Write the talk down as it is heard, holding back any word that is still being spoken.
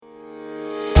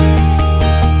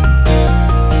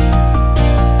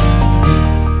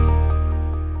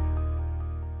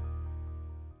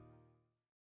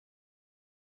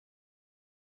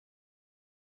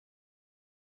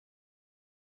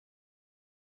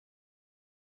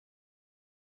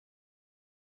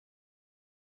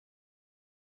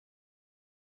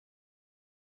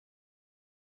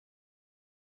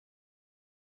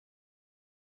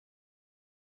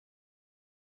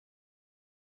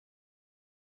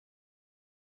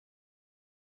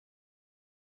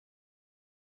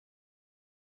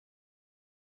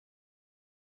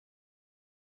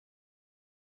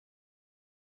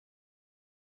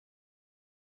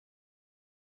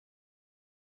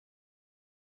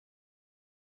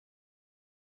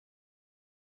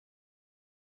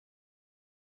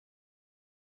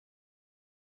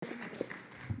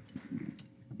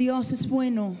Dios es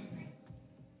bueno.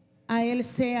 A Él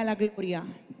sea la gloria.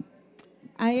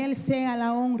 A Él sea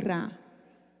la honra.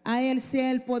 A Él sea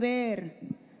el poder.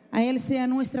 A Él sea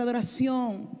nuestra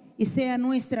adoración y sea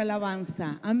nuestra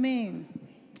alabanza. Amén.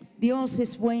 Dios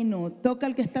es bueno. Toca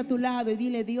al que está a tu lado y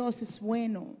dile: Dios es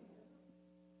bueno.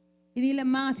 Y dile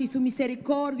más: y su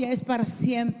misericordia es para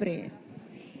siempre.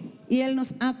 Y Él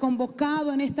nos ha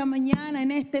convocado en esta mañana,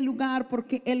 en este lugar,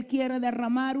 porque Él quiere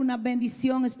derramar una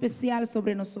bendición especial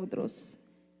sobre nosotros.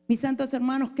 Mis santos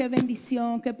hermanos, qué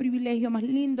bendición, qué privilegio más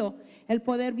lindo el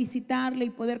poder visitarle y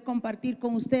poder compartir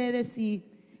con ustedes y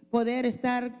poder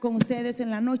estar con ustedes en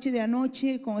la noche de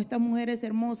anoche con estas mujeres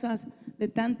hermosas de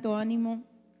tanto ánimo.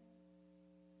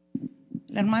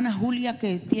 La hermana Julia,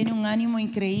 que tiene un ánimo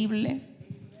increíble.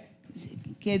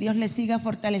 Que Dios le siga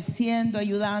fortaleciendo,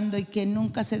 ayudando y que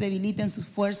nunca se debiliten sus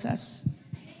fuerzas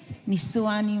ni su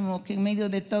ánimo, que en medio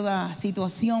de toda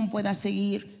situación pueda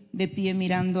seguir de pie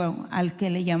mirando al que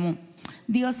le llamó.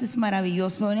 Dios es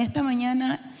maravilloso. En esta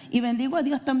mañana, y bendigo a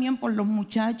Dios también por los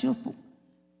muchachos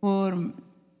por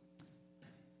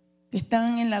que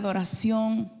están en la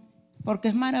adoración, porque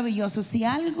es maravilloso. Si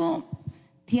algo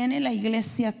tiene la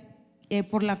iglesia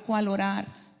por la cual orar,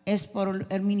 es por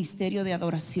el ministerio de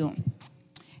adoración.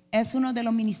 Es uno de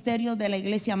los ministerios de la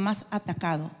iglesia más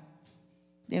atacado,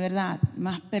 de verdad,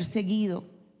 más perseguido.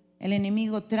 El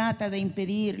enemigo trata de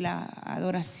impedir la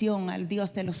adoración al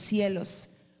Dios de los cielos,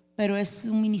 pero es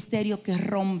un ministerio que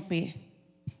rompe,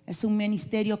 es un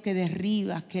ministerio que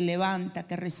derriba, que levanta,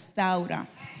 que restaura.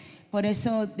 Por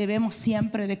eso debemos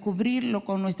siempre de cubrirlo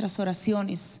con nuestras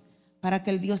oraciones para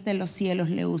que el Dios de los cielos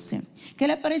le use. ¿Qué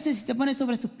le parece si se pone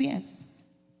sobre sus pies?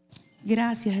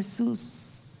 Gracias, Jesús.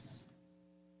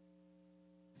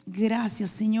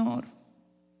 Gracias, Señor.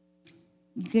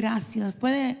 Gracias.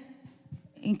 Puede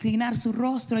inclinar su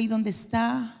rostro ahí donde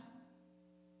está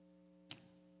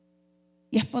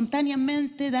y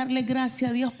espontáneamente darle gracias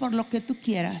a Dios por lo que tú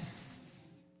quieras.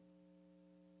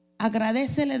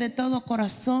 Agradécele de todo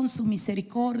corazón su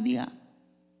misericordia,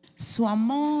 su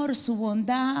amor, su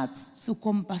bondad, su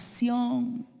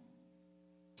compasión.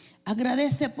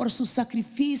 Agradece por su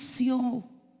sacrificio,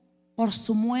 por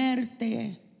su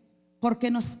muerte,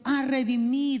 porque nos ha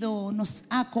redimido, nos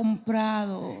ha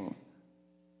comprado,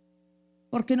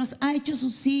 porque nos ha hecho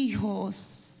sus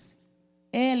hijos.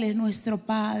 Él es nuestro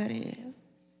Padre,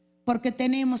 porque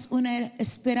tenemos una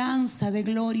esperanza de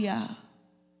gloria,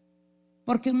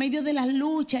 porque en medio de las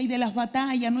luchas y de las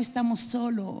batallas no estamos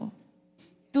solos.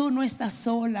 Tú no estás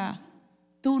sola,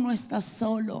 tú no estás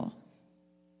solo.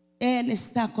 Él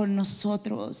está con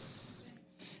nosotros.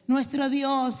 Nuestro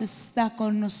Dios está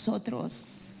con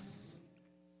nosotros.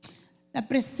 La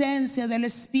presencia del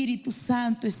Espíritu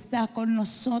Santo está con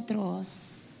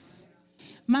nosotros.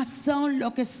 Más son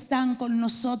los que están con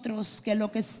nosotros que los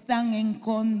que están en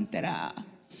contra.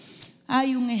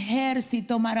 Hay un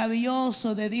ejército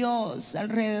maravilloso de Dios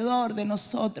alrededor de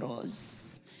nosotros.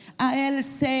 A Él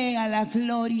sea la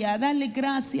gloria. Dale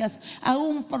gracias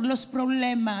aún por los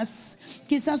problemas,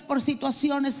 quizás por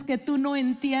situaciones que tú no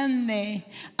entiendes.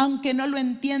 Aunque no lo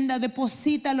entienda,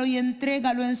 deposítalo y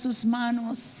entrégalo en sus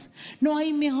manos. No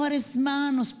hay mejores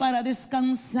manos para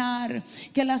descansar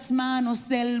que las manos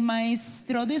del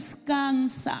Maestro.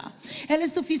 Descansa. Él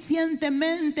es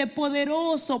suficientemente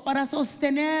poderoso para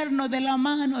sostenernos de la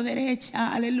mano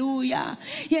derecha. Aleluya.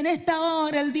 Y en esta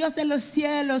hora el Dios de los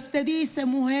cielos te dice: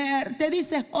 mujer, te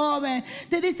dice joven,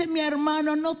 te dice mi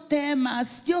hermano, no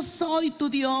temas, yo soy tu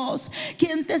Dios,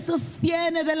 quien te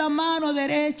sostiene de la mano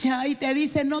derecha y te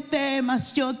dice: no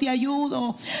temas, yo te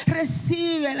ayudo.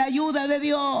 Recibe la ayuda de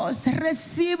Dios,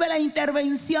 recibe la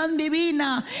intervención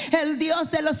divina. El Dios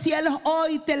de los cielos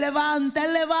hoy te levanta,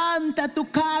 Él levanta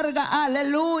tu carga,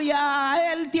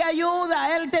 aleluya. Él te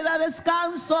ayuda, Él te da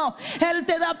descanso, Él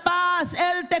te da paz,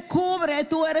 Él te cubre.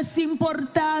 Tú eres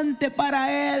importante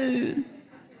para Él.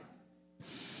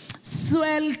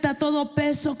 Suelta todo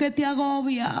peso que te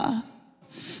agobia.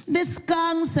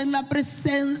 Descansa en la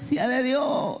presencia de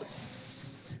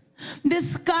Dios.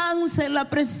 Descansa en la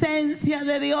presencia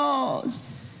de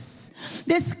Dios.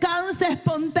 Descansa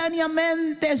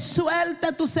espontáneamente.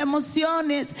 Suelta tus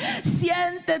emociones.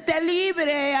 Siéntete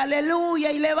libre,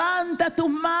 aleluya. Y levanta tus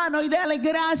manos y dale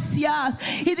gracias.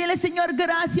 Y dile: Señor,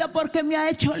 gracias porque me ha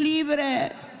hecho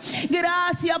libre.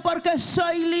 Gracias porque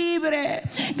soy libre.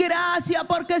 Gracias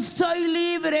porque soy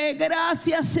libre.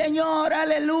 Gracias, Señor,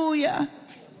 aleluya.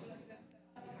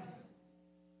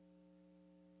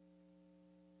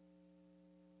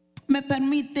 Me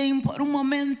permiten por un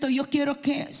momento, yo quiero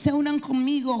que se unan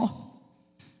conmigo.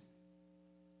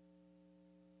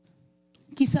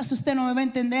 Quizás usted no me va a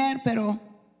entender, pero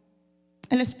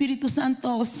El Espíritu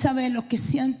Santo sabe lo que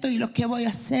siento y lo que voy a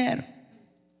hacer.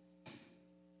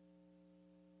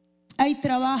 Hay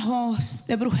trabajos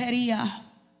de brujería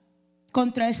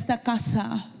contra esta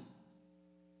casa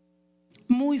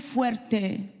muy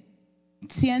fuerte.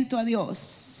 Siento a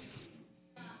Dios.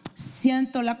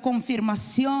 Siento la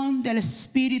confirmación del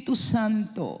Espíritu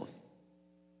Santo.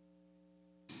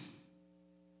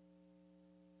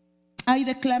 Hay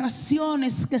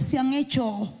declaraciones que se han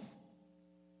hecho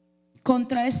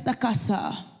contra esta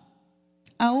casa,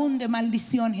 aún de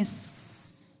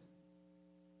maldiciones.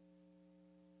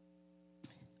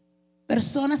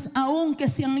 Personas aún que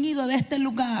se han ido de este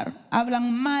lugar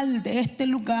hablan mal de este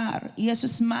lugar, y eso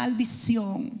es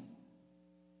maldición.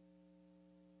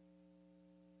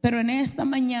 Pero en esta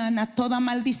mañana toda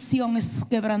maldición es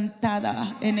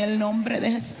quebrantada en el nombre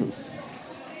de Jesús.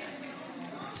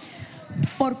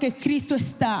 Porque Cristo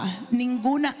está,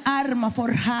 ninguna arma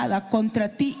forjada contra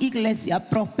ti, iglesia,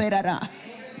 prosperará.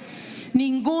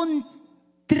 Ningún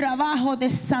trabajo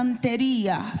de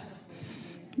santería,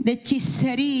 de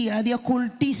hechicería, de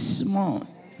ocultismo,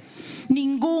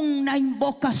 ninguna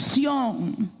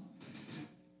invocación,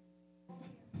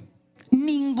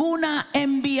 ninguna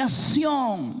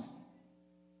enviación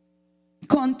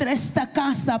contra esta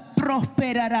casa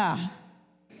prosperará.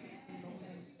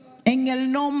 En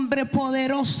el nombre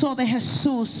poderoso de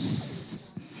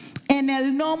Jesús. En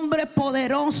el nombre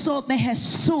poderoso de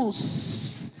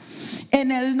Jesús.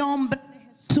 En el nombre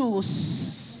de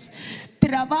Jesús.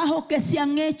 Trabajos que se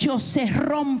han hecho se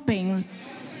rompen.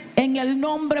 En el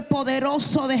nombre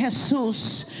poderoso de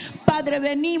Jesús. Padre,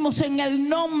 venimos en el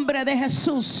nombre de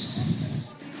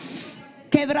Jesús,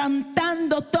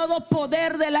 quebrantando todo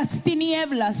poder de las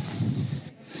tinieblas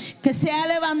que se ha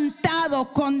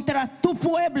levantado contra tu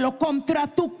pueblo, contra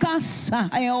tu casa.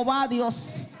 Jehová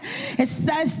Dios,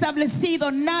 está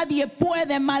establecido. Nadie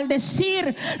puede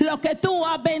maldecir lo que tú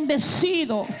has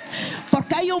bendecido,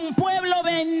 porque hay un pueblo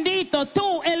bendito.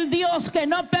 Tú, el Dios que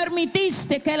no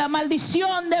permitiste que la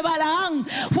maldición de Balaam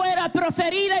fuera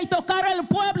proferida y tocara al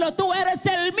pueblo. Tú eres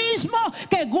el mismo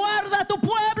que guarda tu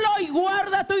pueblo y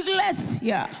guarda tu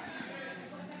iglesia.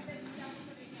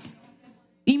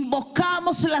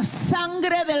 Invocamos la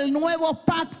sangre del nuevo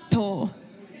pacto,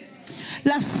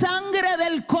 la sangre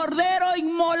del cordero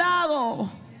inmolado,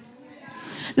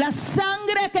 la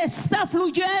sangre que está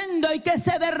fluyendo y que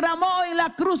se derramó en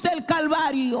la cruz del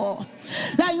Calvario.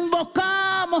 La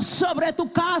invocamos sobre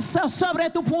tu casa,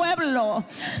 sobre tu pueblo,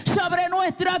 sobre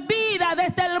nuestra vida,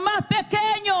 desde el más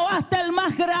pequeño hasta el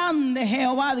más grande.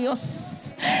 Jehová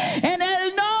Dios, en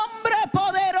el nombre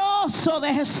poderoso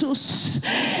de Jesús,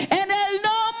 en el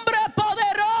nombre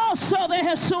poderoso de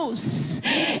Jesús,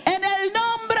 en el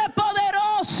nombre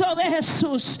poderoso de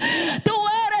Jesús. Tú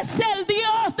eres el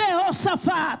Dios de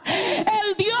Josafat,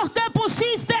 el Dios que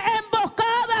pusiste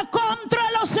emboscada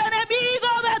contra los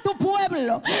enemigos de tu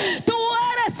pueblo. Tú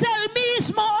eres el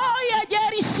mismo hoy,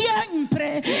 ayer y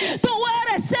siempre. Tú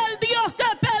eres el Dios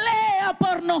que pelea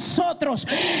por nosotros.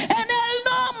 En el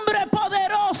nombre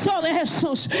poderoso de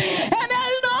Jesús, en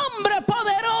el nombre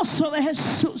poderoso de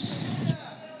Jesús.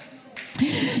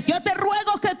 Yo te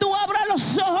ruego que tú abras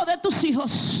los ojos de tus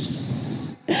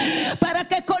hijos para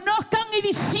que conozcan y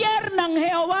disciernan,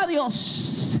 Jehová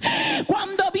Dios,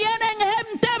 cuando vienen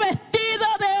gente vestida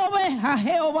de oveja,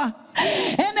 Jehová,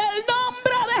 en el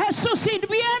nombre de Jesús, y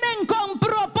vienen con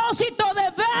propósito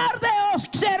de ver, de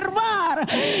observar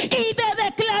y de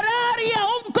declarar, y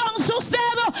aún con sus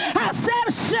dedos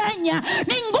hacer seña.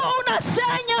 Ninguna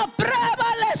seña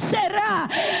prevalecerá.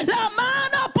 La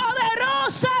mano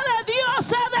poderosa de Dios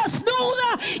se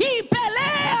desnuda y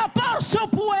pelea por su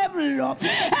pueblo.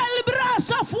 El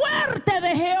brazo fuerte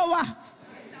de Jehová.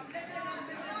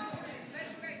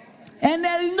 En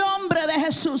el nombre de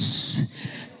Jesús,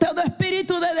 todo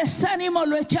espíritu de desánimo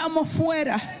lo echamos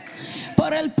fuera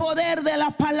por el poder de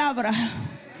la palabra.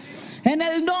 En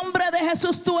el nombre de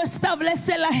Jesús, tú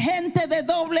estableces la gente de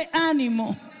doble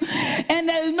ánimo. En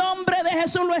el nombre de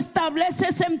Jesús lo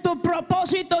estableces en tu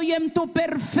propósito y en tu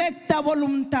perfecta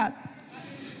voluntad.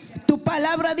 Tu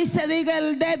palabra dice: diga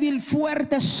el débil,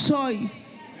 fuerte soy.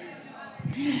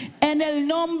 En el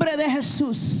nombre de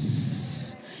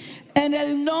Jesús, en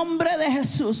el nombre de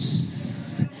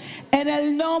Jesús, en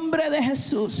el nombre de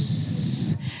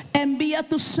Jesús, envía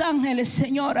tus ángeles,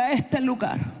 Señor, a este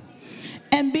lugar.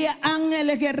 Envía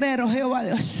ángeles guerreros, Jehová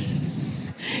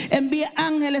Dios. Envía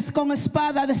ángeles con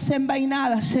espada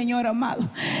desenvainada, Señor amado.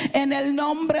 En el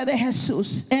nombre de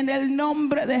Jesús, en el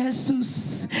nombre de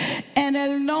Jesús. en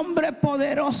el nombre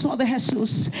poderoso de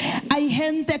Jesús. Hay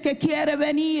gente que quiere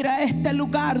venir a este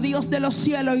lugar, Dios de los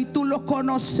cielos, y tú lo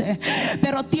conoces,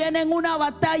 pero tienen una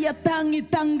batalla tan y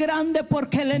tan grande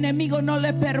porque el enemigo no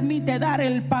le permite dar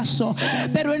el paso.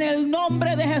 Pero en el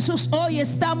nombre de Jesús hoy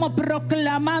estamos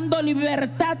proclamando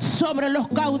libertad sobre los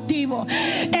cautivos.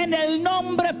 En el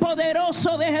nombre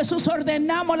poderoso de Jesús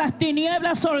ordenamos las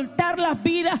tinieblas soltar las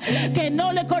vidas que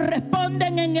no le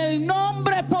corresponden, en el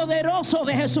nombre poderoso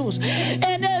de Jesús.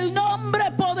 En el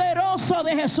nombre poderoso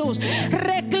de Jesús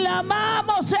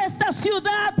reclamamos esta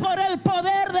ciudad por el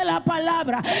poder de la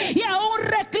palabra, y aún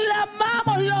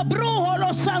reclamamos los brujos,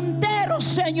 los santeros,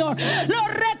 Señor, los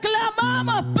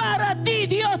reclamamos para ti,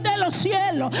 Dios de los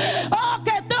cielos. Oh,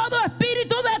 que todo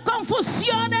espíritu de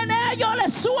confusión en ellos le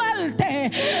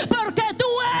suelte, porque tú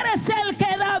eres el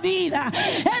que da vida.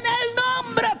 En el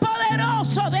nombre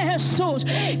poderoso de Jesús,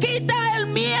 quita el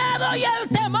miedo y el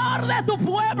temor de tu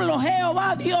pueblo,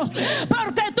 Jehová Dios,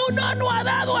 porque tú no nos has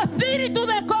dado espíritu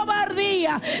de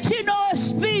cobardía, sino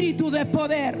espíritu de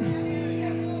poder.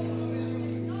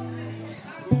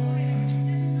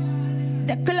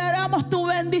 Declaramos tu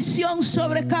bendición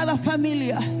sobre cada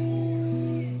familia,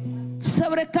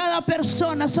 sobre cada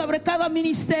persona, sobre cada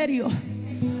ministerio,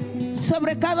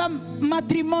 sobre cada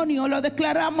matrimonio. Lo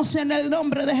declaramos en el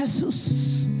nombre de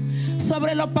Jesús.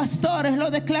 Sobre los pastores lo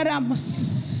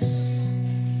declaramos.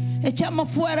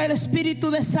 Echamos fuera el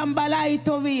espíritu de Zambalá y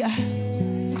Tobías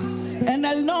en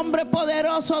el nombre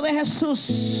poderoso de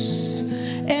Jesús.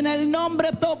 En el nombre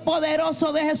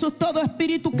poderoso de Jesús, todo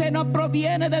espíritu que no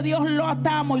proviene de Dios lo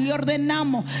atamos y le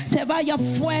ordenamos se vaya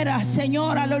fuera,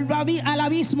 Señor, al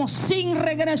abismo sin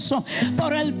regreso,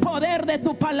 por el poder de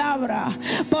tu palabra,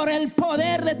 por el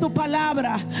poder de tu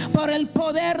palabra, por el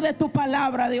poder de tu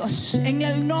palabra, Dios, en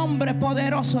el nombre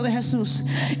poderoso de Jesús.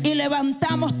 Y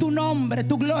levantamos tu nombre,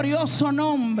 tu glorioso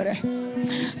nombre,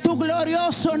 tu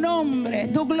glorioso nombre,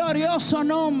 tu glorioso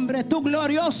nombre, tu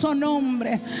glorioso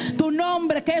nombre, tu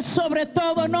nombre que es sobre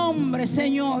todo nombre,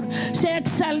 Señor. Sea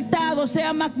exaltado,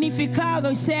 sea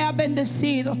magnificado y sea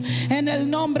bendecido en el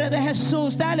nombre de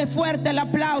Jesús. Dale fuerte el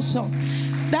aplauso.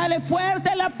 Dale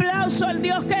fuerte el aplauso al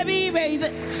Dios que vive, y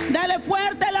dale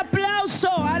fuerte el aplauso,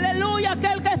 aleluya,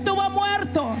 aquel que estuvo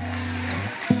muerto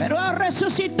pero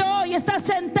resucitó y está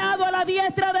sentado a la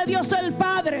diestra de Dios el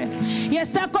Padre, y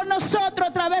está con nosotros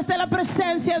a través de la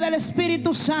presencia del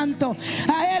Espíritu Santo.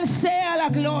 A Él sea la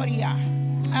gloria,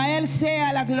 a Él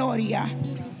sea la gloria.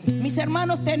 Mis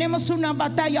hermanos, tenemos una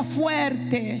batalla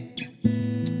fuerte.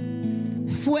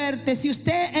 Si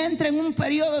usted entra en un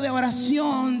periodo de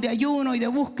oración, de ayuno y de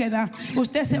búsqueda,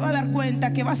 usted se va a dar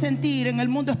cuenta que va a sentir en el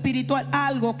mundo espiritual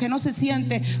algo que no se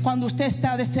siente cuando usted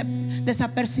está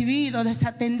desapercibido,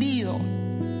 desatendido.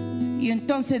 Y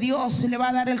entonces Dios le va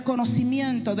a dar el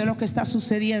conocimiento de lo que está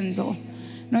sucediendo.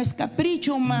 No es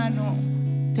capricho humano.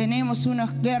 Tenemos una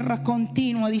guerra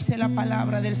continua, dice la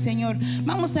palabra del Señor.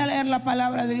 Vamos a leer la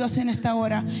palabra de Dios en esta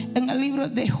hora, en el libro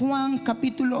de Juan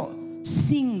capítulo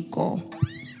 5.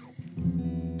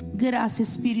 Gracias,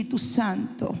 Espíritu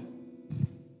Santo.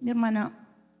 Mi hermana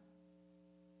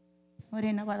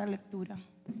Morena va a dar lectura.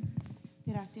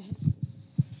 Gracias,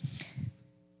 Jesús.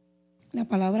 La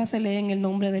palabra se lee en el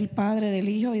nombre del Padre, del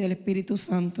Hijo y del Espíritu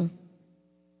Santo.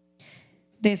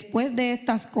 Después de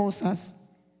estas cosas,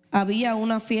 había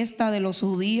una fiesta de los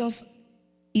judíos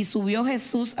y subió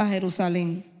Jesús a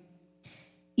Jerusalén.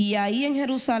 Y ahí en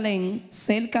Jerusalén,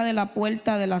 cerca de la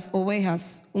puerta de las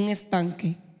ovejas, un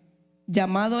estanque,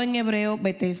 llamado en hebreo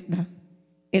Betesda,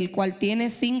 el cual tiene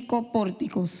 5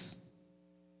 pórticos.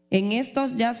 En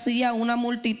estos yacía una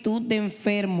multitud de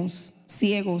enfermos,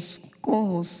 ciegos,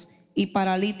 cojos y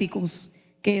paralíticos,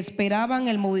 que esperaban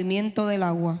el movimiento del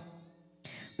agua.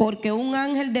 Porque un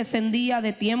ángel descendía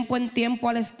de tiempo en tiempo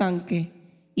al estanque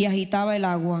y agitaba el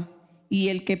agua. Y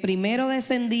el que primero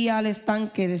descendía al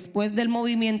estanque después del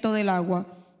movimiento del agua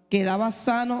quedaba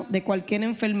sano de cualquier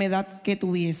enfermedad que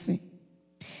tuviese.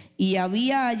 Y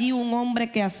había allí un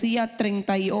hombre que hacía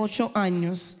 38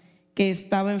 años que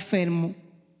estaba enfermo.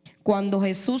 Cuando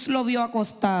Jesús lo vio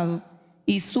acostado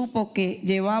y supo que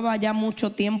llevaba ya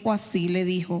mucho tiempo así, le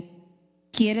dijo: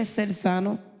 ¿quieres ser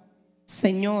sano?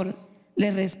 Señor,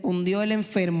 le respondió el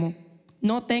enfermo,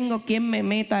 no tengo quien me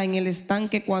meta en el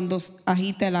estanque cuando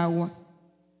agita el agua.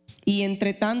 Y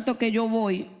entre tanto que yo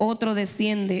voy, otro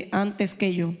desciende antes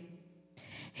que yo.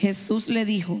 Jesús le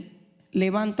dijo: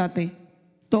 levántate,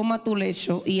 toma tu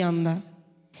lecho y anda.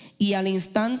 Y al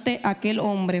instante aquel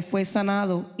hombre fue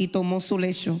sanado y tomó su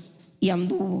lecho y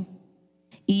anduvo.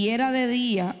 Y era de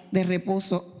día de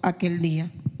reposo aquel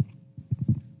día.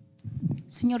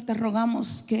 Señor, te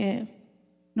rogamos que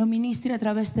nos ministre a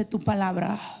través de tu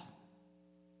palabra.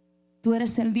 Tú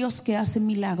eres el Dios que hace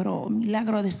milagro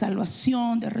de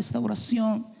salvación, de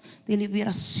restauración, de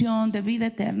liberación, de vida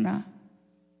eterna.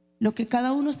 Lo que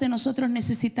cada uno de nosotros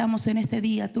necesitamos en este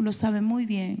día, tú lo sabes muy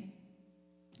bien.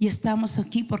 Y estamos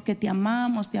aquí porque te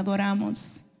amamos, te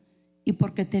adoramos y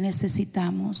porque te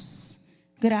necesitamos.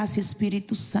 Gracias,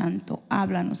 Espíritu Santo.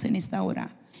 Háblanos en esta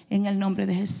hora. En el nombre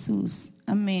de Jesús.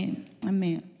 Amén.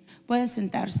 Amén. Pueden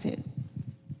sentarse.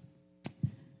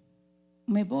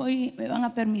 Me van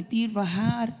a permitir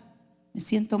bajar. Me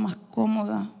siento más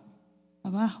cómoda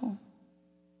abajo.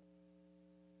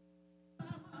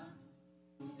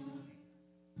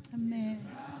 Amén.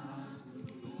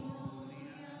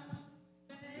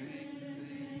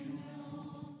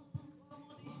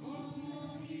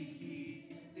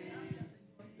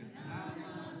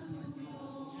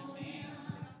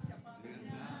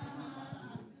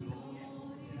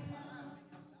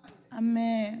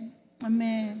 Amén.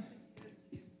 Amén.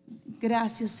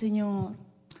 Gracias, Señor.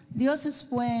 Dios es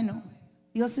bueno.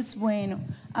 Dios es bueno.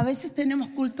 A veces tenemos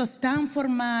cultos tan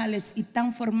formales y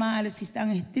tan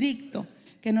estrictos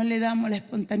que no le damos la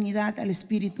espontaneidad al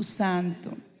Espíritu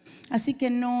Santo. Así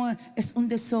que no es un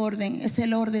desorden, es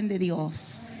el orden de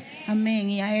Dios.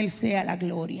 Amén. Y a Él sea la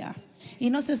gloria.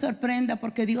 Y no se sorprenda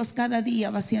porque Dios cada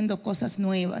día va haciendo cosas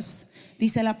nuevas.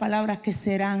 Dice la palabra que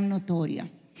serán notorias.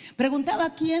 Preguntaba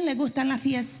a quién le gustan la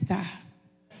fiesta.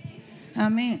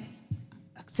 Amén.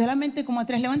 Solamente como a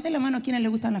 3. Levanten la mano a quienes le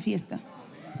gustan la fiesta.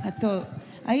 A todos.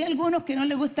 Hay algunos que no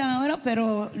le gustan ahora,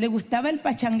 pero le gustaba el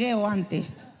pachangueo antes.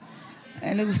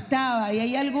 Le gustaba. Y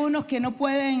hay algunos que no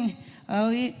pueden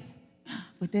oír.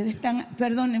 Ustedes están,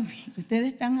 perdónenme, ustedes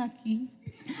están aquí.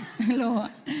 Los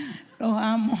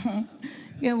amo.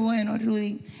 Qué bueno,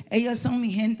 Rudy. Ellos son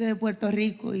mi gente de Puerto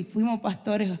Rico y fuimos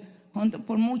pastores juntos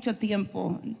por mucho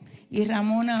tiempo. Y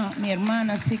Ramona, mi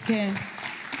hermana, así que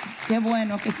qué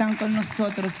bueno que están con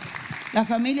nosotros. La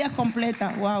familia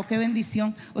completa. Wow, qué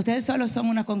bendición. Ustedes solo son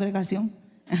una congregación.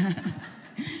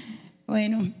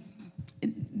 Bueno,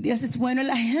 Dios es bueno.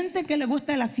 La gente que le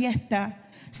gusta la fiesta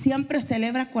siempre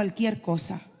celebra cualquier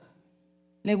cosa.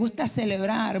 Le gusta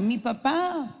celebrar. Mi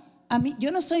papá, a mí, yo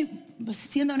no soy,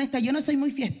 siendo honesta, yo no soy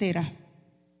muy fiestera.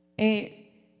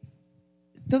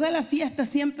 Toda la fiesta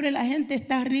siempre la gente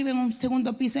está arriba en un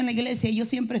segundo piso en la iglesia y yo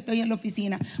siempre estoy en la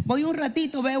oficina. Voy un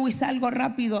ratito, veo y salgo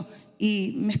rápido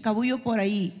y me escabullo por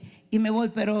ahí y me voy.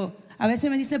 Pero a veces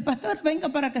me dice, pastor, venga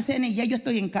para que cene y ya yo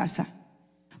estoy en casa.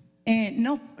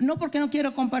 No porque no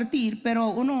quiero compartir,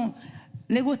 pero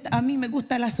a mí me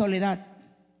gusta la soledad.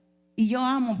 Y yo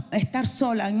amo estar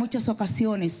sola en muchas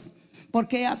ocasiones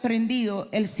porque he aprendido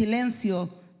el silencio.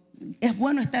 Es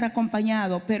bueno estar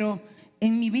acompañado, pero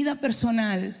en mi vida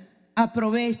personal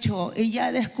aprovecho y ya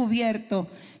he descubierto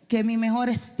que mi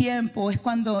mejor tiempo es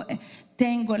cuando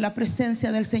tengo la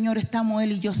presencia del Señor, estamos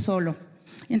Él y yo solo.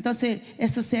 Entonces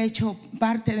eso se ha hecho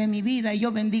parte de mi vida y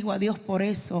yo bendigo a Dios por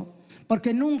eso,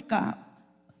 porque nunca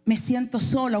me siento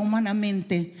sola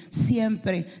humanamente,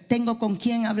 siempre tengo con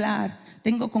quién hablar,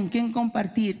 tengo con quién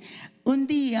compartir. Un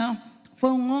día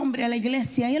fue un hombre a la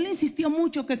iglesia y él insistió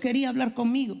mucho que quería hablar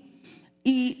conmigo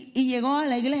y llegó a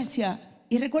la iglesia.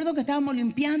 Y recuerdo que estábamos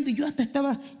limpiando y yo hasta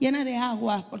estaba llena de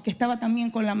agua porque estaba también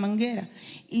con la manguera.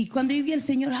 Y cuando yo vi al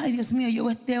Señor, ay Dios mío, llegó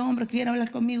este hombre que quiere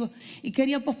hablar conmigo y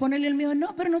quería posponerle. Él me dijo,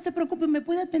 no, pero no se preocupe, me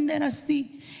puede atender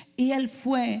así. Y él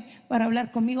fue para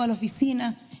hablar conmigo a la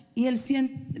oficina y él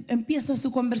empieza su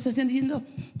conversación diciendo,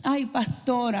 ay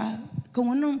pastora, con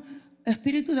un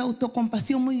espíritu de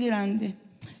autocompasión muy grande.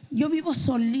 Yo vivo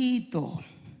solito.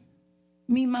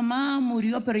 Mi mamá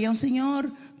murió, pero ya un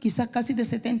señor quizás casi de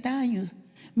 70 años.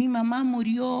 Mi mamá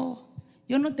murió,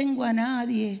 yo no tengo a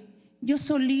nadie, yo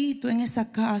solito en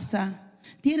esa casa.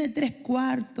 Tiene 3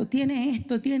 cuartos, tiene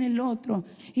esto, tiene el otro.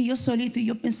 Y yo solito, y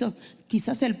yo pienso,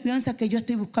 quizás él piensa que yo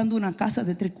estoy buscando una casa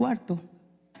de 3 cuartos.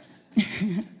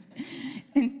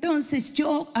 Entonces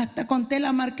yo hasta conté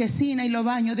la marquesina y los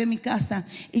baños de mi casa.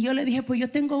 Y yo le dije, pues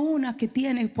yo tengo una que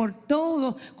tiene por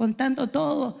todo, contando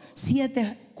todo,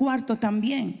 7 cuartos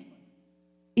también.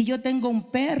 Y yo tengo un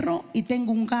perro y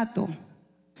tengo un gato.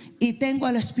 Y tengo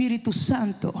al Espíritu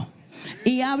Santo.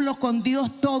 Y hablo con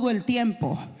Dios todo el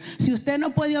tiempo. Si usted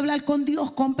no puede hablar con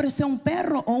Dios, cómprese un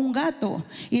perro o un gato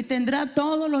y tendrá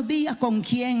todos los días con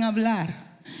quien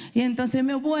hablar. Y entonces,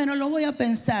 bueno, lo voy a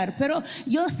pensar. Pero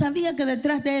yo sabía que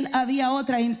detrás de él había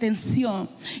otra intención.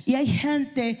 Y hay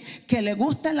gente que le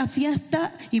gusta la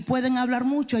fiesta y pueden hablar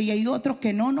mucho. Y hay otros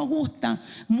que no nos gustan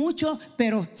mucho,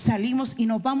 pero salimos y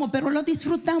nos vamos, pero lo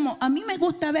disfrutamos. A mí me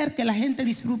gusta ver que la gente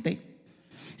disfrute.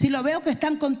 Si lo veo que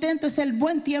están contentos, es el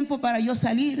buen tiempo para yo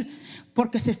salir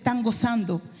porque se están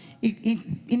gozando.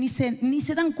 y ni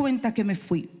se dan cuenta que me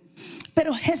fui.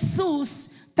 Pero Jesús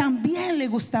también le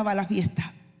gustaba la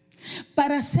fiesta.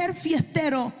 Para ser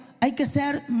fiestero hay que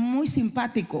ser muy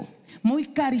simpático, muy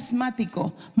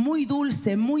carismático, muy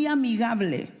dulce, muy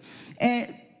amigable.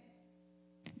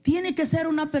 Tiene que ser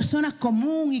una persona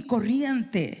común y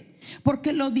corriente,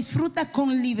 porque lo disfruta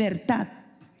con libertad.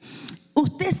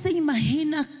 ¿Usted se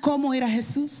imagina cómo era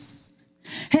Jesús?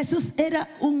 Jesús era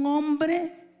un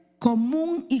hombre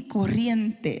común y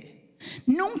corriente.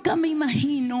 Nunca me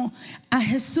imagino a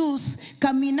Jesús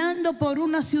caminando por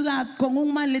una ciudad con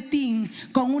un maletín,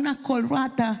 con una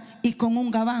corbata y con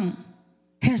un gabán.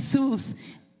 Jesús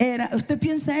era, usted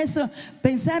piensa eso,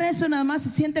 pensar eso nada más se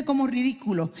siente como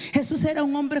ridículo. Jesús era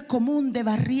un hombre común de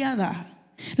barriada.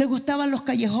 Le gustaban los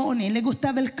callejones, le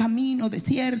gustaba el camino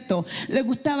desierto, le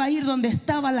gustaba ir donde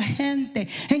estaba la gente,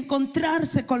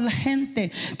 encontrarse con la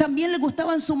gente. También le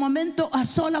gustaba en su momento a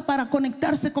sola para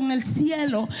conectarse con el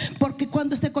cielo, porque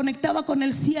cuando se conectaba con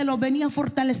el cielo venía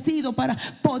fortalecido para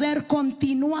poder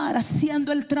continuar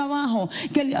haciendo el trabajo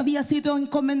que le había sido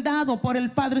encomendado por el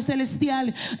Padre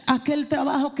Celestial, aquel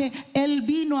trabajo que Él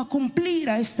vino a cumplir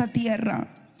a esta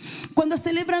tierra. Cuando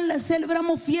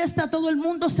celebramos fiesta, todo el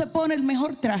mundo se pone el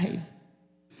mejor traje.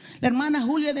 La hermana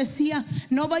Julia decía: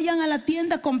 no vayan a la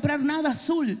tienda a comprar nada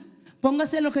azul,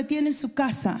 póngase lo que tiene en su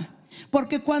casa.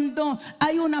 Porque cuando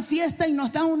hay una fiesta y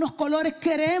nos dan unos colores,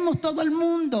 queremos todo el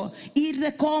mundo ir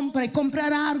de compra y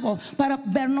comprar algo para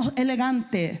vernos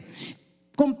elegantes.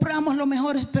 Compramos los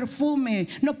mejores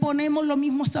perfumes, nos ponemos los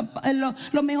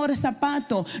mejores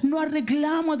zapatos, nos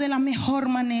arreglamos de la mejor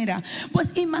manera.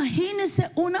 Pues imagínense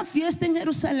una fiesta en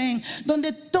Jerusalén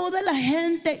donde toda la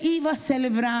gente iba a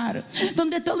celebrar,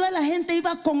 donde toda la gente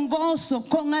iba con gozo,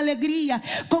 con alegría,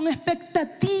 con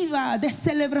expectativa de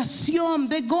celebración,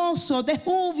 de gozo, de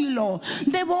júbilo,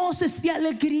 de voces de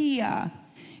alegría.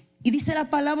 Y dice la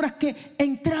palabra que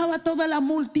entraba toda la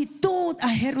multitud a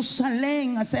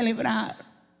Jerusalén a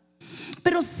celebrar.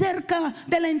 Pero cerca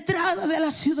de la entrada de la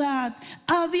ciudad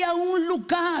había un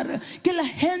lugar que la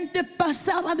gente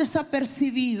pasaba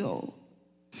desapercibido.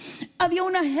 Había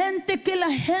una gente que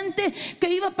la gente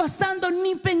que iba pasando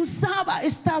ni pensaba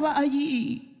estaba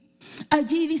allí.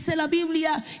 Allí dice la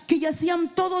Biblia que yacían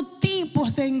todo tipo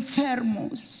de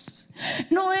enfermos.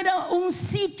 No era un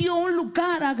sitio, un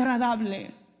lugar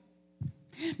agradable.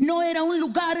 No era un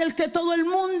lugar el que todo el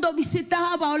mundo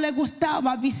visitaba o le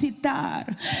gustaba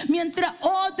visitar. Mientras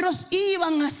otros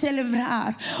iban a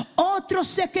celebrar, otros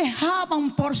se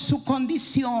quejaban por su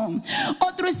condición,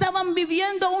 otros estaban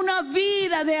viviendo una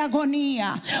vida de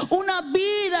agonía, una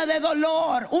vida de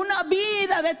dolor, una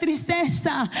vida de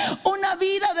tristeza, una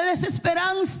vida de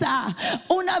desesperanza,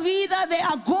 una vida de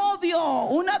agobio,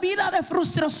 una vida de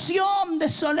frustración, de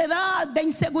soledad, de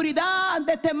inseguridad,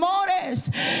 de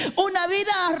temores, una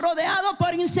vida rodeado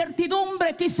por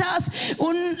incertidumbre. Quizás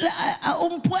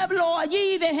un pueblo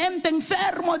allí de gente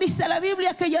enfermo. Dice la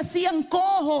Biblia que yacían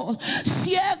cojos,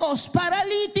 ciegos,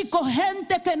 paralíticos,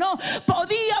 gente que no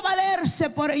podía valerse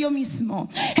por ello mismo,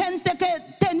 gente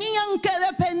que tenían que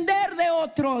depender de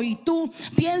otro. Y tú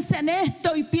piensa en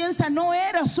esto y piensa: no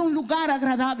eras un lugar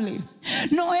agradable,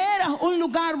 no eras un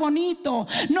lugar bonito,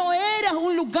 no eras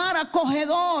un lugar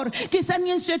acogedor. Quizás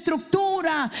ni en su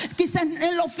estructura, quizás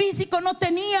en lo físico no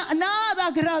tenía nada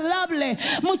agradable.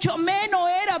 Mucho menos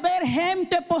era ver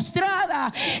gente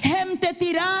postrada, gente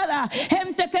tirada,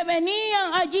 gente que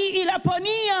venían allí y la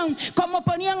ponían como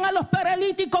ponían a los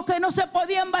paralíticos que no se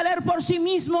podían valer por sí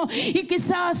mismos, y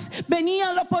quizás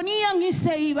venían, lo ponían y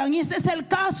se iban. Y ese es el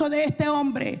caso de este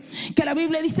hombre, que la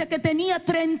Biblia dice que tenía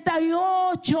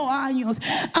 38 años.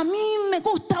 A mí me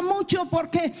gusta mucho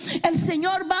porque el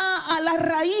Señor va a la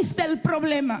raíz del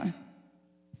problema.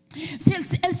 Si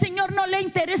el Señor no le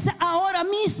interesa ahora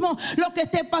mismo lo que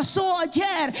te pasó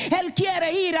ayer, Él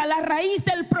quiere ir a la raíz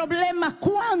del problema.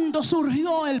 ¿Cuándo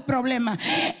surgió el problema?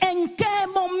 ¿En qué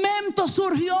momento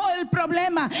surgió el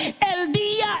problema? El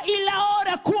día y la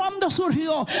hora cuando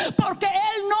surgió. Porque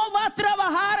Él no va a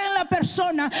trabajar en la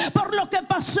persona por lo que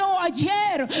pasó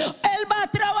ayer. Él va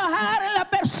a trabajar en la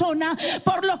persona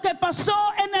por lo que pasó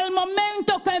en el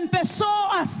momento que empezó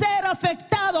a ser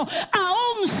afectado,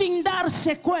 aún sin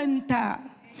darse cuenta.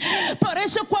 Por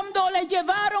eso cuando le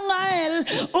llevaron a él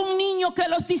un niño que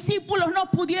los discípulos no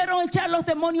pudieron echar los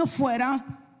demonios fuera,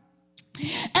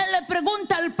 él le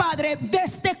pregunta al padre: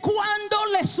 ¿desde cuándo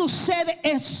le sucede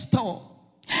esto?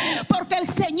 Porque el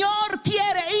Señor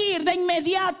quiere ir de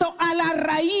inmediato a la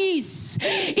raíz.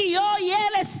 Y hoy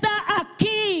Él está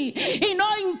aquí. Y no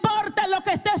importa lo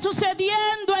que esté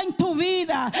sucediendo en tu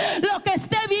vida, lo que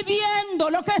esté viviendo,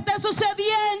 lo que esté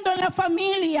sucediendo en la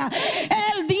familia,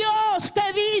 el Dios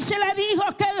que dice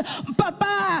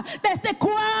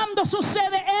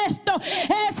sucede esto,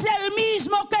 es el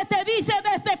mismo que te dice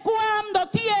desde cuándo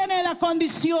tiene la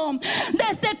condición,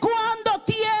 desde cuándo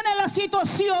tiene la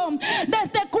situación,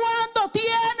 desde cuándo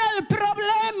tiene el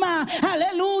problema,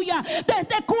 aleluya,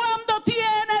 desde cuándo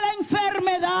tiene la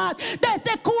enfermedad,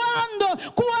 desde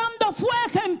cuándo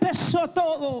fue que empezó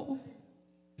todo.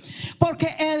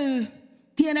 Porque Él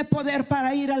tiene poder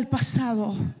para ir al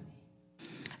pasado,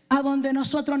 a donde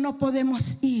nosotros no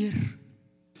podemos ir,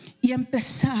 y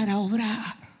empezar a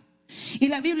obrar. Y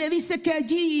la Biblia dice que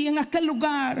allí, en aquel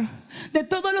lugar, de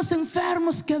todos los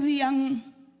enfermos que había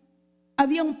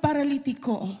un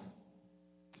paralítico.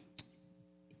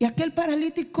 Y aquel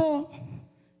paralítico,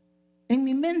 en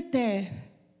mi mente,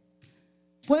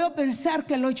 puedo pensar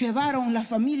que lo llevaron las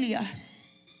familias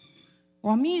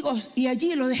o amigos y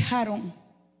allí lo dejaron.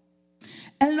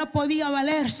 Él no podía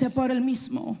valerse por él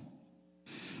mismo.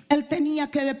 Él tenía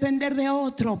que depender de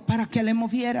otro para que le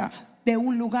moviera de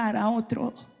un lugar a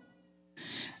otro.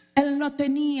 Él no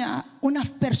tenía unas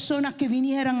personas que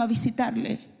vinieran a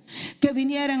visitarle, que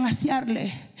vinieran a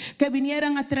asearle, que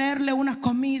vinieran a traerle una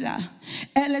comida.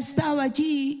 Él estaba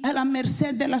allí a la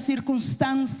merced de la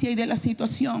circunstancia y de la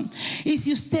situación. Y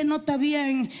si usted nota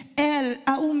bien, él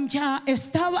aún ya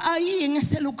estaba ahí en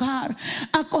ese lugar,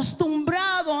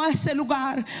 acostumbrado a ese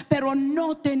lugar, pero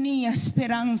no tenía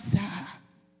esperanza.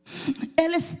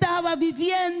 Él estaba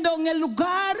viviendo en el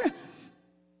lugar,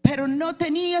 pero no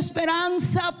tenía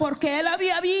esperanza, porque él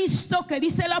había visto que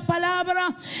dice la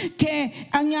palabra que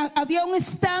había un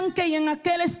estanque, y en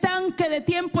aquel estanque de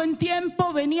tiempo en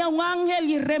tiempo venía un ángel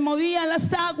y removía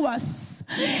las aguas.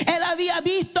 Él había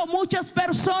visto muchas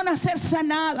personas ser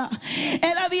sanadas.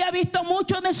 Él había visto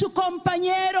muchos de sus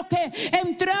compañeros que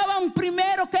entraban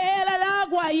primero que él al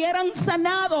agua y eran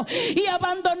sanados y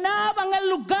abandonaban el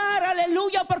lugar,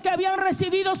 aleluya, porque habían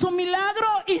recibido su milagro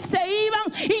y se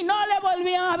iban y no le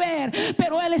volvían a ver,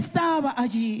 pero él estaba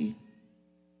allí.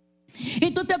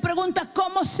 Y tú te preguntas,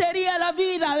 ¿cómo sería la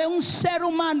vida de un ser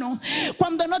humano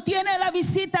cuando no tiene la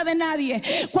visita de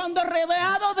nadie? Cuando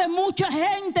rodeado de mucha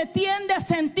gente tiende a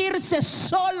sentirse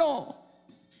solo,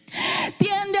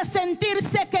 tiende a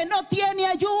sentirse que no tiene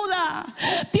ayuda,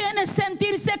 tiende a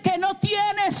sentirse que no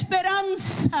tiene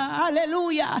esperanza,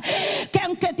 aleluya, que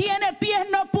aunque tiene pies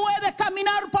no puede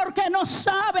caminar porque no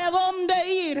sabe a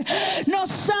dónde ir, no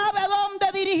sabe a dónde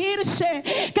dirigirse,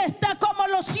 que está como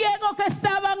los ciegos que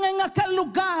estaban en aquel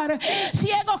lugar,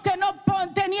 ciegos que no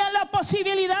tenían la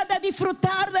posibilidad de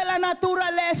disfrutar de la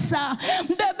naturaleza,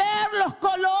 de ver los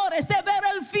colores, de ver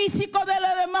el físico de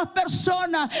las demás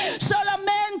personas.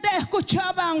 Solamente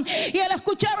escuchaban, y al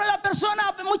escuchar a la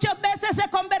persona muchas veces se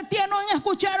convertía no en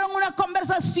escuchar en una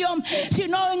conversación,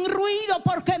 sino en ruido,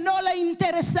 porque no le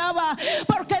interesaba,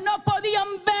 porque no podían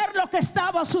ver lo que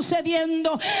estaba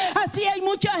sucediendo. Así hay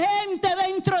mucha gente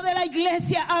dentro de la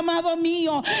iglesia, amado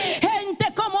mío,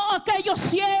 gente como aquellos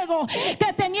ciegos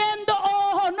que teniendo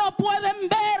ojos no pueden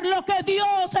ver lo que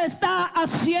Dios está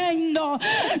haciendo,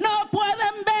 no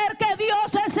pueden ver que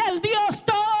Dios es el Dios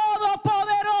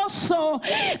todopoderoso,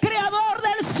 creador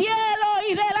del cielo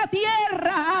y de la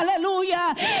tierra,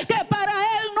 aleluya, que para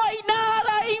él no hay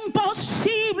nada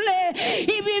imposible.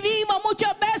 Y vivimos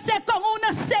muchas veces con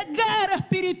una ceguera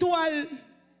espiritual,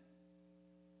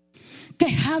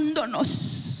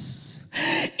 quejándonos,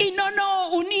 y no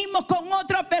nos unimos con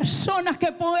otra persona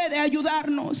que puede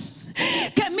ayudarnos,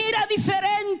 que mira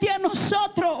diferente a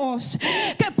nosotros,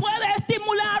 que puede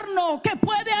estimularnos, que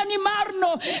puede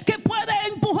animarnos, que puede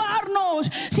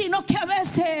empujarnos, sino que a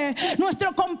veces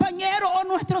nuestros compañeros o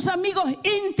nuestros amigos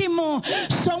íntimos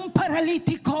son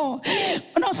paralíticos.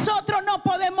 Nosotros no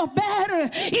podemos ver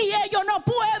y ellos no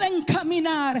pueden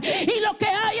caminar, y lo que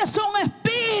hay es un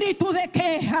espíritu de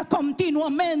queja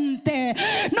continuamente.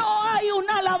 No hay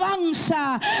una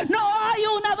alabanza, no hay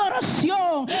una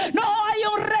adoración, no hay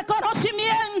un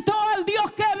reconocimiento al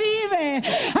Dios que vive,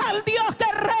 al Dios que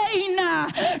reina.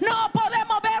 No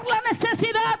podemos ver la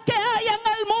necesidad que hay en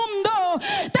el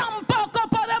mundo, tampoco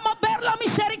podemos ver la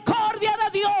misericordia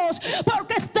de Dios,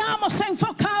 porque estamos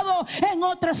enfocados en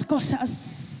otras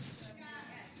cosas.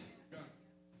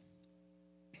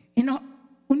 Y nos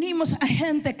unimos a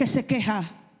gente que se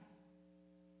queja,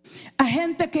 a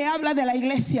gente que habla de la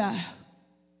iglesia,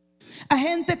 a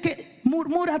gente que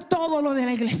murmura todo lo de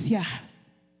la iglesia,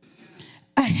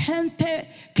 a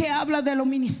gente que habla de los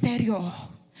ministerios,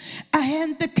 a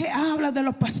gente que habla de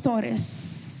los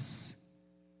pastores,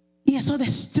 y eso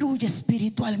destruye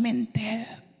espiritualmente.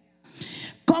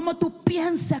 ¿Cómo tú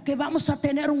piensas que vamos a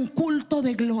tener un culto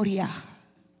de gloria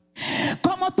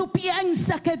 ¿Cómo tú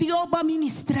piensas que Dios va a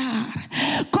ministrar?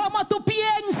 ¿Cómo tú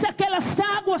piensas que las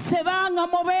aguas se van a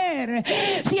mover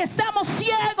si estamos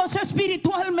ciegos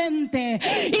espiritualmente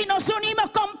y nos unimos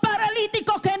con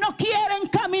paralíticos que no quieren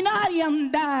caminar y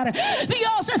andar?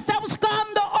 Dios está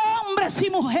buscando hombres y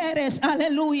mujeres,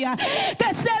 aleluya,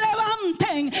 que se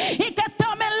levanten y que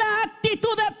tomen la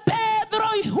actitud de Pedro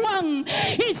y Juan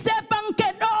y sepan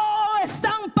que no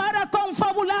están para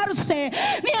confabularse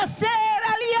ni hacer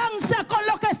alianza con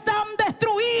los que están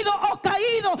destruidos o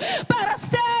caídos para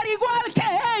ser igual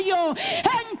que ellos.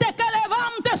 Gente que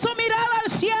levante su mirada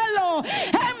al cielo,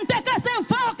 gente que se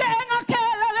enfoque en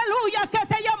aquel, aleluya, que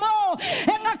te llamó,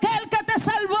 en aquel que te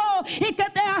salvó y que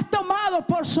te has tomado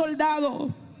por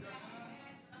soldado.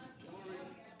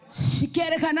 Si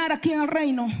quieres ganar aquí en el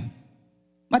reino,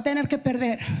 va a tener que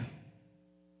perder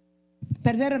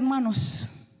hermanos,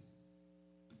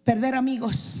 perder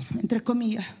amigos, entre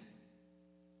comillas,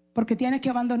 porque tienes que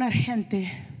abandonar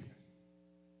gente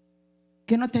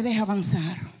que no te deja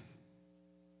avanzar.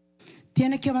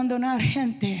 Tienes que abandonar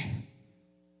gente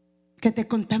que te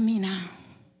contamina,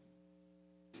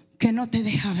 que no te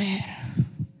deja ver.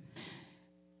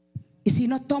 Y si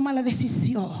no tomas la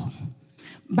decisión,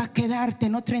 va a quedarte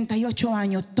no 38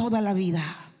 años, toda la vida,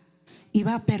 y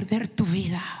va a perder tu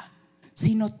vida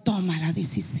si no tomas la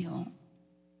decisión.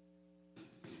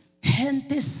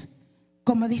 Gentes,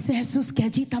 como dice Jesús, que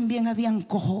allí también habían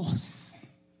cojos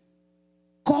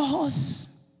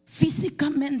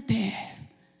físicamente,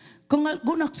 con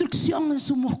alguna obstrucción en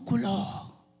su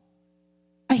músculo.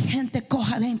 Hay gente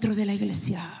coja dentro de la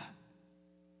iglesia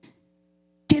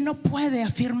que no puede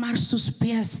afirmar sus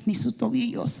pies ni sus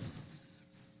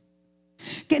tobillos,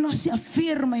 que no se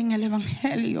afirma en el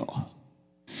evangelio,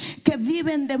 que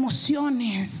viven de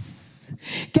emociones,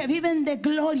 que viven de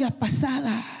glorias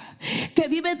pasadas, que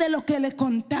viven de lo que le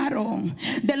contaron,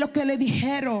 de lo que le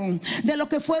dijeron, de lo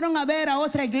que fueron a ver a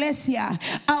otra iglesia,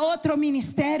 a otro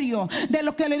ministerio, de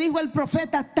lo que le dijo el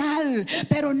profeta tal,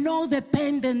 pero no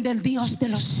dependen del Dios de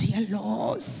los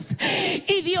cielos.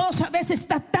 Y Dios a veces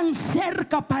está tan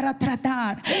cerca para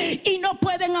tratar y no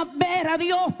pueden ver a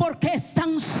Dios porque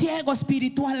están ciegos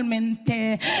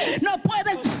espiritualmente. No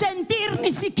pueden sentir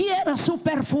ni siquiera su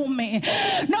perfume,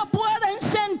 no pueden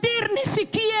sentir ni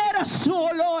siquiera su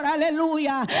olor.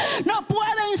 Aleluya. No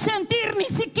pueden sentir ni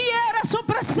siquiera su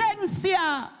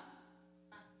presencia,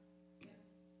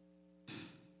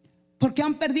 porque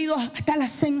han perdido hasta la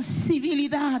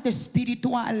sensibilidad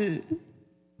espiritual.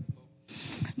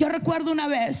 Yo recuerdo una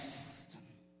vez,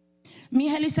 mi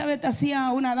hija Elizabeth hacía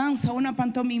una danza, una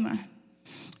pantomima,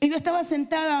 y yo estaba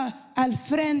sentada al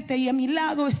frente y a mi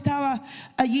lado estaba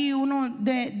allí uno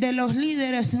de los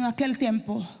líderes en aquel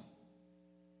tiempo.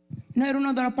 No era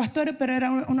uno de los pastores, pero era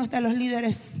uno de los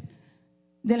líderes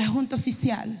de la junta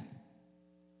oficial.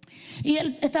 Y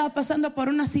él estaba pasando por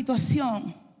una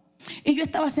situación y yo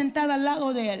estaba sentada al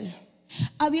lado de él.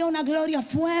 Había una gloria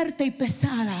fuerte y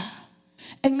pesada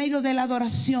en medio de la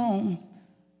adoración,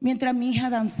 mientras mi hija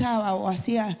danzaba o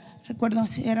hacía, recuerdo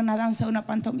si era una danza o una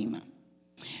pantomima.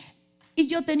 Y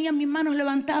yo tenía mis manos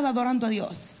levantadas adorando a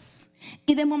Dios.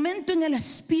 Y de momento en el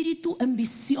espíritu, en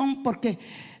visión, porque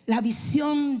la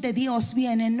visión de Dios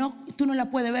viene, tú no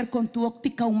la puedes ver con tu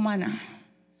óptica humana.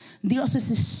 Dios es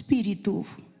espíritu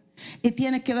y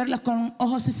tienes que verla con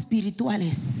ojos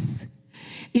espirituales.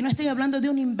 Y no estoy hablando de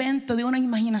un invento, de una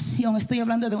imaginación, estoy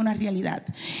hablando de una realidad.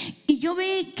 Y yo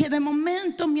vi que de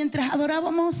momento, mientras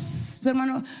adorábamos,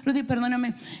 hermano Rudy,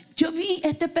 perdóname, yo vi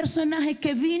este personaje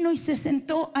que vino y se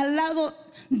sentó al lado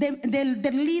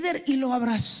del líder y lo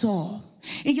abrazó.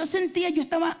 Y yo sentía, yo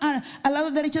estaba al lado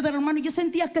derecho del hermano, y yo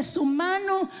sentía que su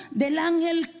mano del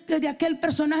ángel, de aquel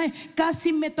personaje,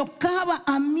 casi me tocaba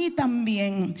a mí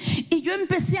también. Y yo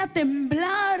empecé a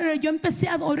temblar, yo empecé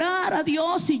a adorar a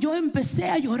Dios y yo empecé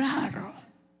a llorar.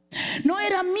 No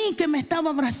era a mí que me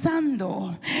estaba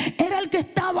abrazando, era el que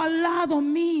estaba al lado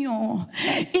mío.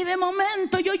 Y de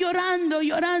momento yo llorando,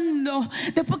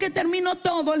 después que terminó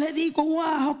todo, le digo: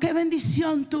 wow, qué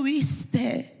bendición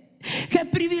tuviste. Qué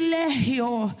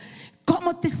privilegio.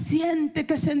 ¿Cómo te sientes?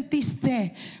 ¿Qué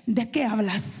sentiste? ¿De qué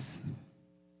hablas?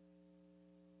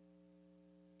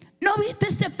 ¿No viste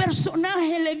ese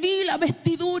personaje? Le vi la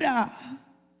vestidura.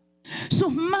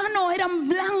 Sus manos eran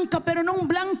blancas, pero no un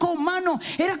blanco humano.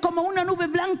 Era como una nube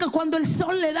blanca cuando el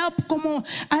sol le da como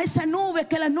a esa nube,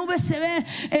 que la nube se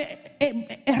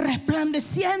ve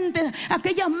resplandeciente.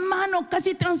 Aquellas manos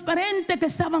casi transparentes que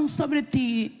estaban sobre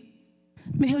ti.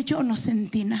 Me dijo: yo no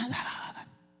sentí nada.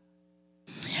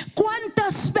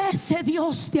 ¿Cuántas veces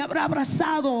Dios te habrá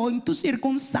abrazado en tu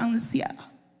circunstancia?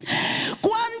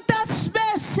 ¿Cuántas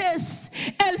veces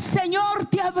el Señor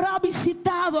te habrá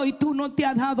pasado y tú no te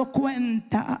has dado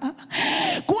cuenta.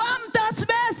 ¿Cuántas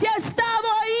veces has estado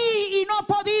ahí y no has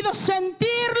podido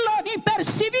sentirlo ni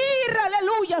percibir,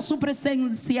 aleluya, su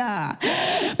presencia?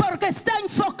 Porque está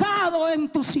enfocado en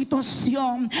tu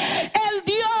situación. El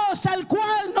Dios al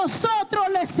cual nosotros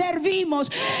le servimos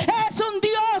es un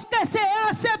Dios que se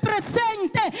hace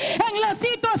presente en las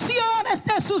situaciones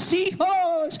de sus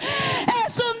hijos.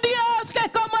 Es un Dios que,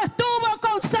 como estuvo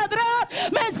con Sadrach,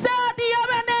 Mesach y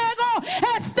Abednego,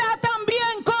 está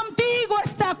también contigo,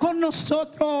 está con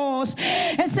nosotros.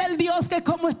 Es el Dios que,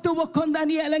 como estuvo con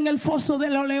Daniel en el foso de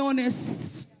los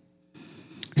leones,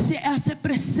 se hace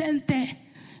presente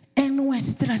en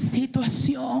nuestra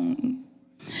situación.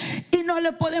 Y no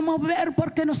le podemos ver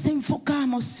porque nos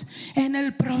enfocamos en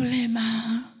el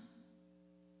problema.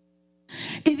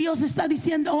 Y Dios está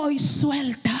diciendo hoy: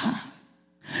 suelta.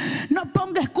 No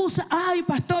ponga excusa. Ay,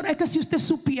 pastor, es que si usted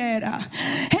supiera,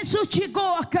 Jesús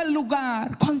llegó a aquel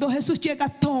lugar. Cuando Jesús llega,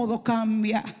 todo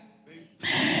cambia.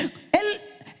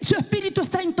 Su espíritu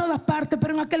está en todas partes,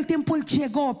 pero en aquel tiempo Él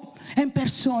llegó en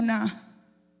persona.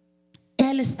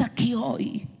 Él está aquí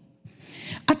hoy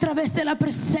a través de la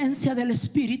presencia del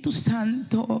Espíritu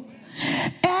Santo.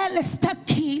 Él está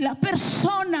aquí, la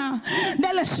persona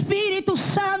del Espíritu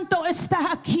Santo está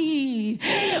aquí.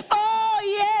 Hoy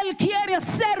Él quiere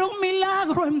hacer un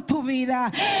milagro en tu vida.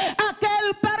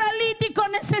 Aquel paralítico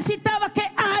necesitaba que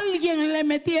alguien le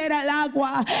metiera el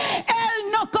agua.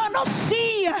 Él no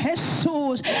conocía a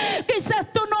Jesús. Quizás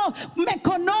tú no me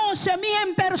conoces a mí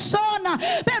en persona,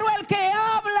 pero el que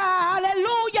habla,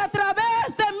 aleluya, a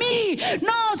través de mí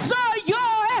no soy yo,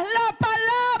 es la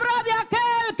palabra de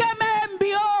aquel que me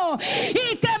envió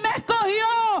y que me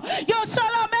escogió. Yo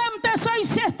solamente estoy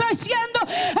siendo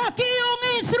aquí un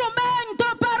instrumento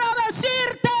para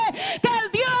decirte que el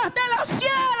Dios de los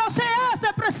cielos se hace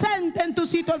presente en tu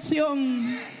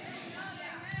situación.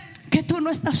 Que tú no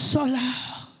estás sola,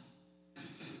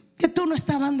 que tú no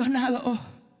estás abandonado,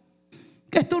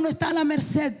 que tú no estás a la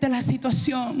merced de la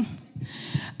situación.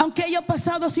 Aunque haya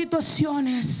pasado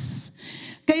situaciones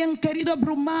que hayan querido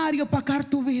abrumar y opacar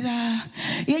tu vida,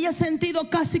 y hayas sentido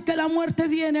casi que la muerte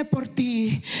viene por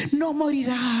ti, no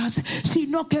morirás,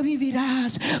 sino que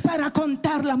vivirás para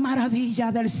contar la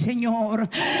maravilla del Señor.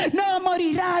 No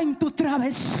morirás en tu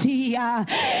travesía.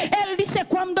 Él dice: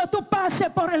 cuando tú pases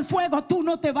por el fuego, tú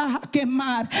no te vas a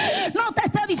quemar. No te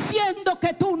está diciendo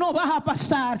que tú no vas a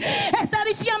pasar, está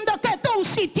diciendo que tú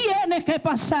sí tienes que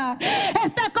pasar.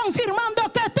 Está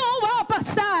confirmando que tú vas a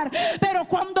pasar, pero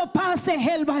cuando pases,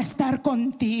 Él va a estar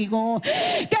contigo.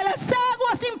 Que las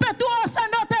aguas impetuosas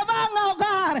no te van a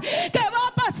ahogar, que va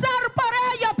a pasar por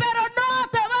ella, pero no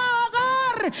te va a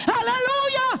ahogar.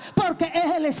 Aleluya, porque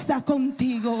Él está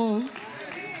contigo.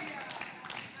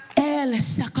 Él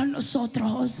está con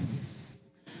nosotros.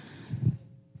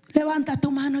 Levanta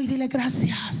tu mano y dile: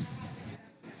 gracias,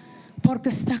 porque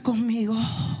está conmigo.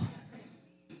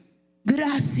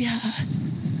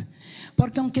 Gracias,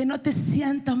 porque aunque no te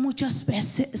sientas muchas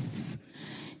veces,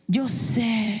 yo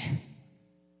sé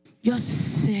que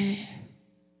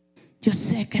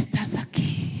estás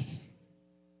aquí.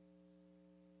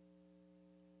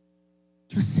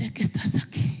 Yo sé que estás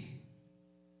aquí.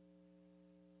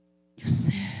 Yo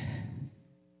sé.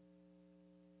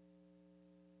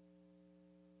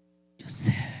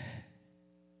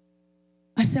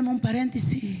 Hacemos un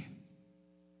paréntesis.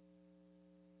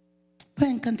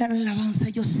 Pueden cantar la alabanza: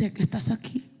 yo sé que estás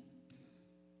aquí.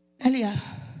 Elia.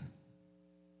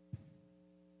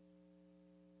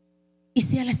 Y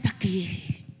si Él está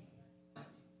aquí,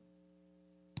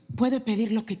 puede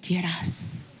pedir lo que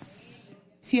quieras.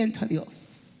 Siento a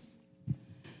Dios.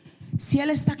 Si Él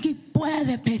está aquí,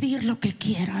 puede pedir lo que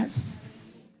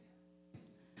quieras.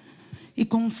 Y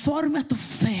conforme a tu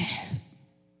fe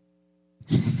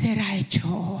será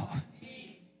hecho.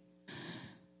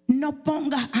 No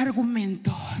pongas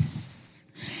argumentos.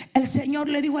 El Señor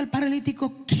le dijo al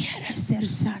paralítico: ¿quieres ser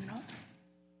sano?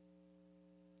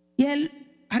 Y él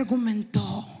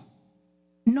argumentó: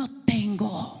 no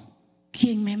tengo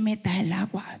quien me meta el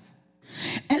agua.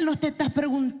 Él no te está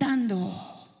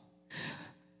preguntando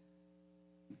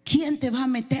quién te va a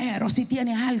meter o si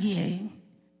tiene a alguien.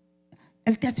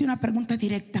 Él te hace una pregunta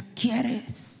directa: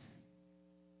 ¿quieres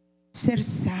ser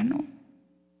sano?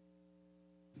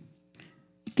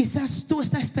 Quizás tú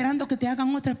estás esperando que te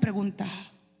hagan otra pregunta,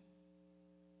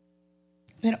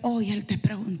 pero hoy Él te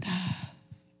pregunta: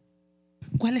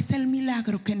 ¿cuál es el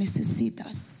milagro que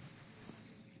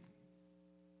necesitas?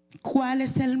 ¿Cuál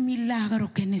es el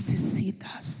milagro que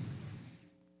necesitas?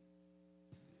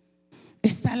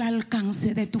 Está al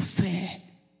alcance de tu fe.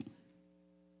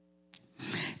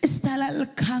 Está al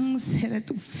alcance de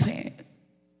tu fe.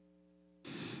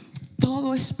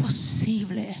 todo es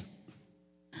posible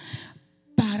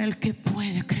para el que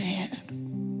puede creer.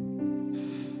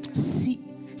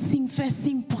 Sin fe es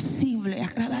imposible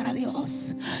agradar a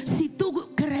Dios. Si tú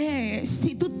crees,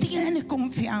 si tú tienes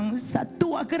confianza,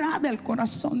 tú agrada el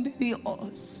corazón de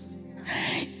Dios.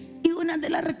 Y una de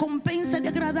las recompensas de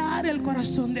agradar el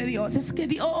corazón de Dios es que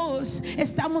Dios,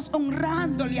 estamos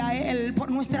honrándole a Él por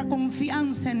nuestra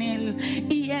confianza en Él,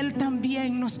 y Él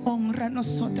también nos honra a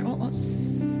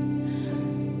nosotros.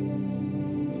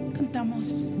 Cantamos,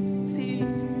 sí.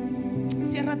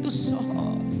 Cierra tus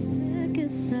ojos. Sé que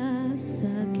estás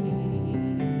aquí.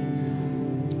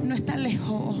 No está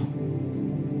lejos.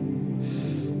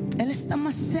 Él está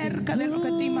más cerca de lo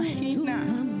que te imaginas.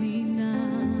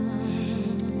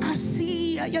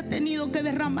 Así haya tenido que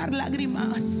derramar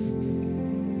lágrimas,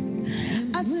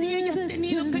 así haya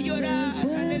tenido que llorar,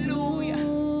 aleluya,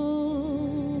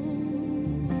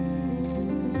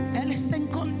 Él está en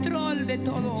control de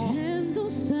todo.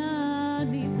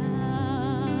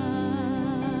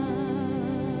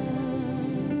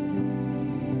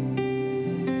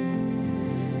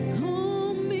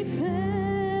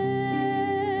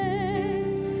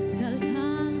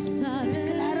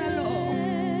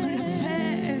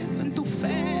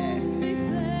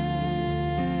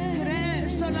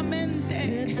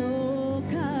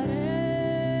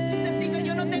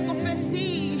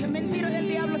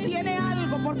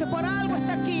 Porque por algo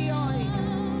está aquí hoy.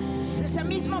 Esa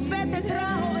misma fe te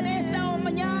trajo en esta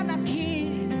mañana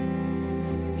aquí.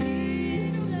 Y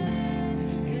sé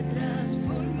que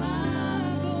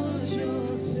transformado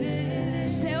yo seré.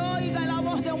 Se oiga la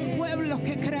voz de un pueblo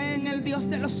que cree en el Dios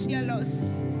de los cielos.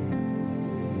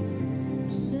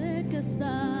 Sé que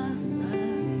estás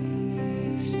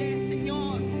ahí. Sí,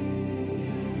 Señor.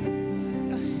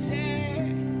 Lo sé.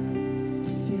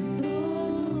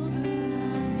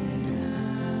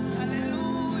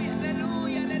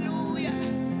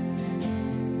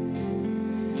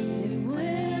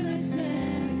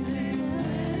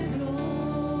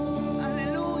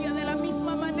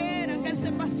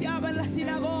 En la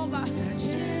sinagoga,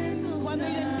 cuando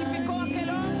identificó a aquel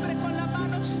hombre con la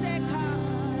mano seca,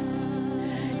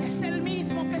 es el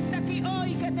mismo que está aquí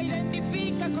hoy, que te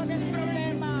identifica con el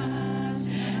problema,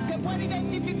 que puede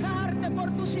identificarte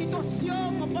por tu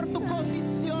situación o por tu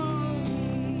condición.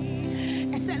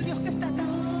 Es el Dios que está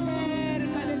tan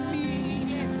cerca de ti,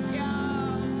 iglesia,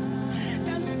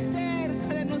 tan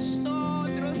cerca de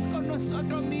nosotros, con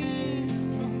nosotros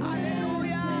mismos.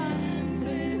 Aleluya.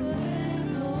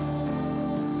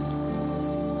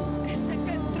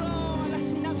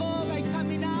 Sinagoga y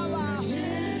caminaba y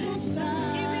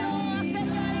vio a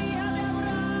aquella hija de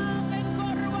Abraham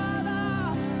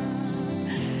encorvada.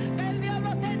 El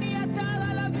diablo tenía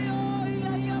atada, la vio y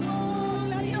la llamó,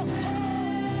 la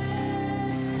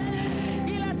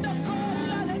tocó y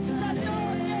la desató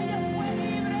y ella fue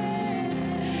libre.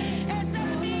 Es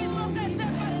el mismo que se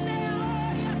pasea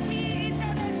hoy aquí y te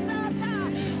desata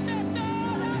de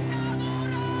toda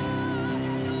atadura.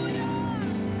 Aleluya.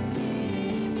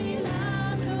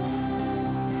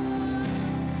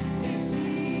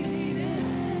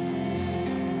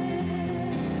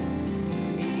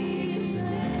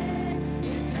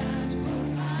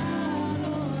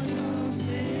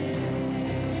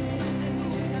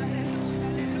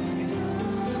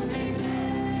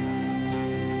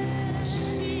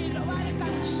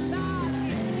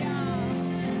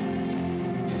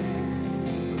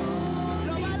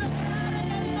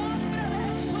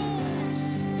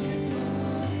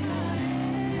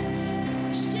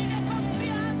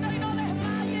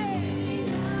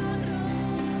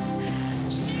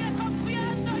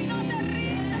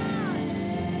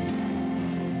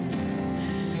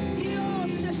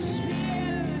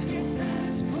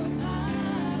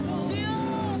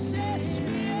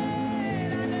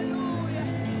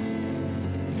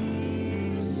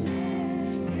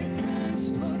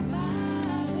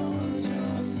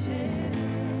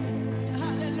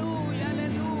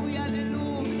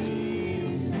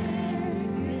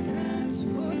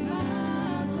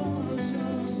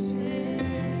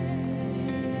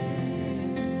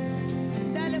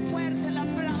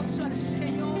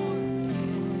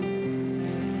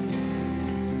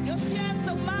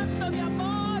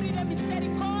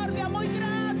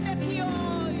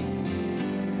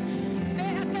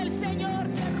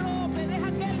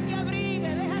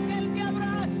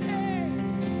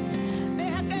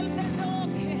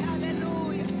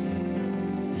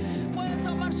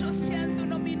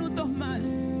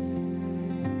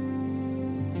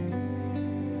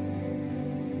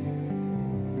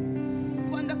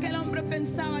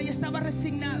 pensaba y estaba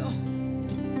resignado,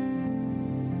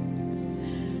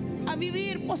 a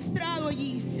vivir postrado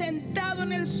allí, sentado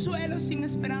en el suelo sin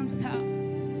esperanza,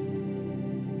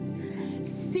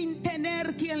 sin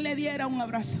tener quien le diera un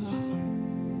abrazo,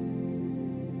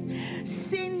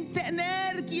 sin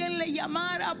tener quien le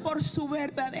llamara por su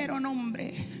verdadero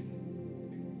nombre,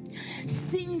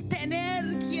 sin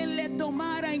tener quien le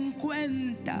tomara en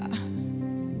cuenta,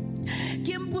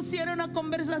 quien pusiera una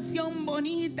conversación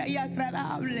bonita y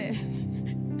agradable,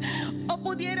 o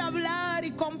pudiera hablar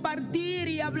y compartir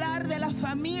y hablar de la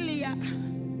familia,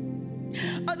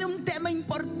 o de un tema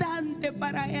importante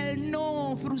para él.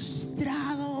 No,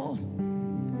 frustrado,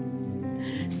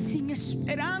 sin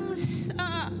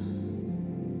esperanza,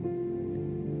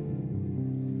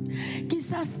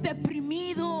 quizás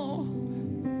deprimido,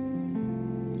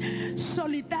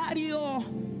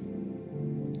 solitario.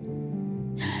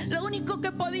 Lo único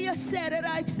que podía hacer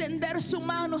era extender su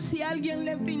mano si alguien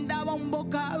le brindaba un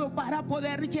bocado para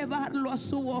poder llevarlo a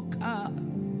su boca.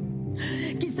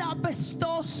 Quizá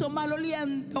apestoso,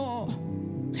 maloliento,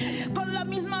 con la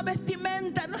misma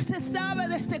vestimenta, no se sabe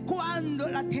desde cuándo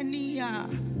la tenía.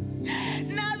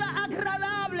 Nada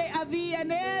agradable había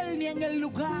en él ni en el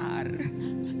lugar.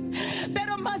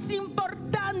 Pero más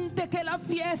importante que la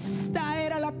fiesta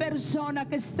era la persona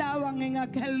que estaban en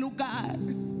aquel lugar.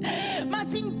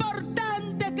 Más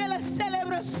importante que la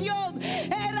celebración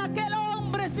era aquel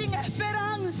hombre sin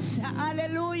esperanza.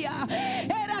 Aleluya.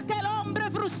 Era aquel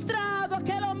hombre frustrado,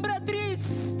 aquel hombre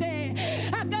triste,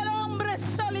 aquel hombre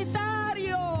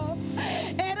solitario.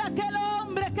 Era aquel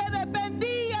hombre que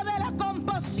dependía de la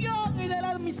compasión y de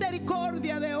la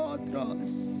misericordia de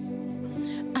otros.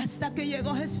 Hasta que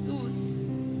llegó Jesús.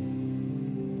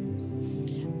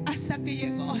 Hasta que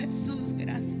llegó Jesús,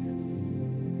 gracias.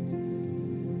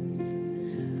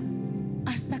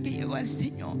 Hasta que llegó el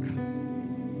Señor.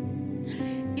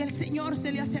 Y el Señor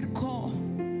se le acercó.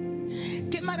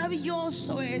 Qué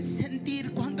maravilloso es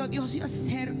sentir cuando Dios se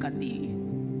acerca a ti.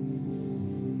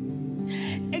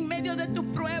 En medio de tus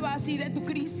pruebas y de tu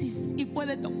crisis, y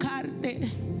puede tocarte.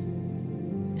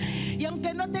 Y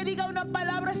aunque no te diga una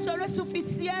palabra, solo es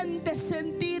suficiente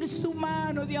sentir su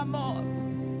mano de amor,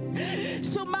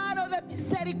 su mano de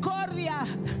misericordia.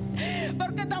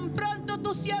 Porque tan pronto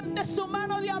tú sientes su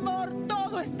mano de amor,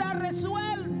 todo está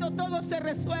resuelto, todo se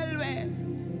resuelve.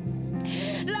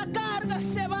 La carga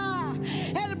se va,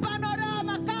 el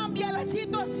panorama cambia, la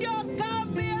situación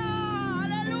cambia.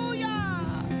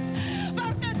 Aleluya.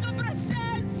 Porque su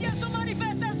presencia, su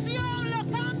manifestación lo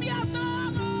cambia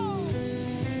todo.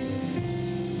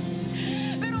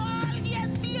 Pero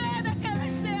alguien tiene que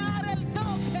desear el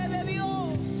toque de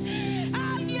Dios.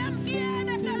 Alguien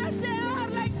tiene que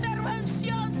desear la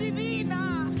intervención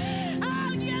divina.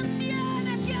 Alguien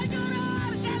tiene que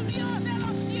añorar que el Dios de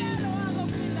los cielos haga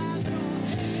un milagro.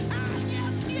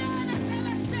 Alguien tiene que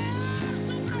desear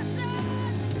su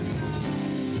presencia.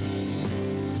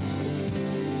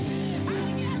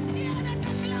 Alguien tiene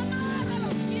que clamar a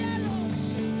los cielos.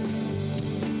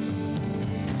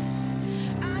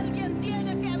 Alguien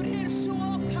tiene que abrir su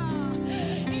boca,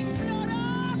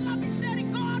 implorar la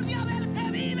misericordia del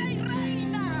que vive y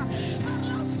reina por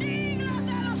los siglos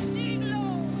de los siglos,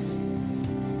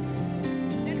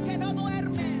 del que no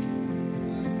duerme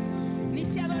ni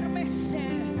se adormece,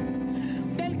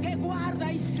 del que guarda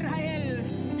a Israel,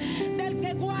 del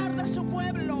que guarda su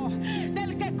pueblo,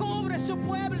 del que cubre su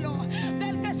pueblo,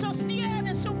 del que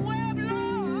sostiene su pueblo.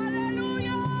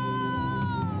 Aleluya.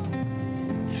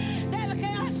 Del que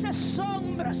hace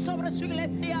sombra sobre su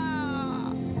iglesia,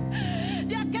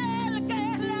 de aquel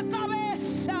que es la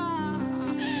cabeza,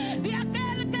 de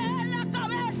aquel que es la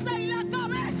cabeza, y la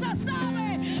cabeza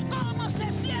sabe cómo se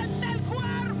siente el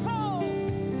cuerpo.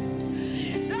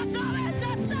 La cabeza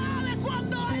sabe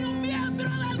cuando hay un miembro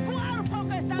del cuerpo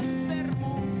que está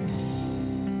enfermo.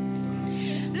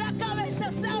 La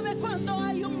cabeza sabe cuando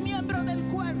hay un miembro del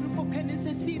cuerpo que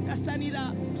necesita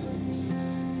sanidad.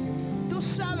 Tú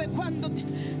sabes cuando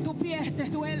tu pie te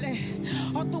duele,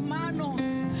 o tu mano,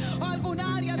 o algún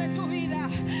área de tu vida.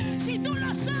 Si tú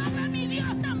lo sabes, mi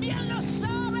Dios también lo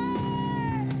sabe.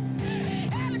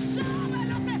 Él sabe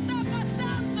lo que está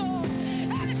pasando.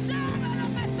 Él sabe lo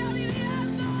que está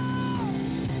viviendo.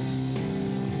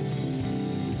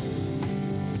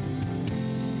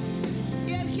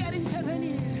 Y Él quiere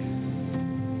intervenir.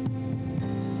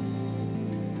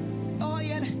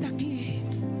 Hoy Él está aquí.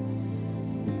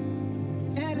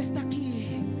 Él está aquí.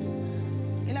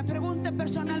 Y la pregunta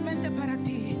personalmente para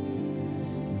ti: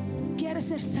 ¿quieres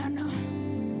ser sano?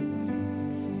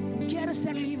 ¿Quieres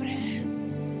ser libre?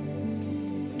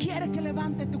 ¿Quieres que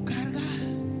levante tu carga?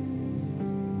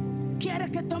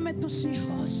 ¿Quieres que tome tus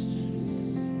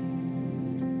hijos?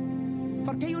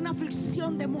 Porque hay una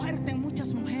aflicción de muerte en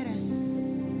muchas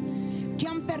mujeres que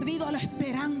han perdido la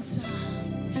esperanza.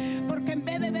 Porque en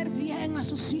vez de ver bien a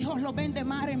sus hijos, lo ven de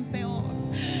mal en peor.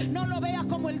 No lo veas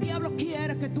como el diablo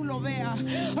quiere que tú lo veas,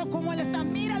 o como él está.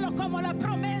 Míralo como la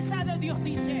promesa de Dios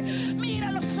dice.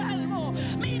 Míralo salvo,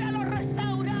 míralo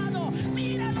restaurado,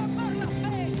 míralo por la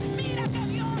fe. Mira que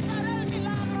Dios hará el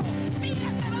milagro. Mira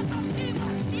que va contigo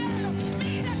al cielo.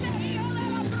 Mira que hijo de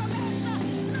la promesa.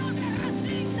 No te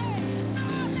resignes, no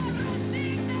te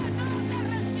resignes, no te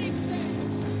resignes.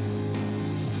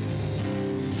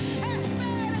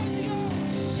 Espera en Dios.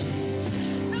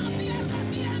 No pierda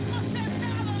tiempo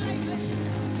sentado en la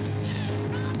iglesia.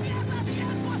 No pierda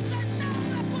tiempo sentado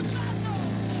escuchando.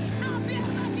 No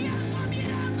pierda tiempo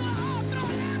mirando a otros.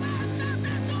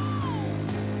 Levántate tú.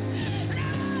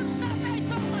 Levántate y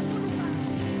toma tu lugar.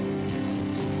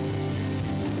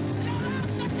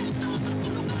 Levántate y toma tu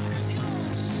lugar en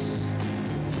Dios.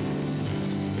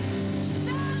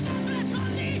 Sal de tu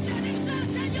escondite, dice el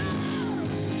Señor.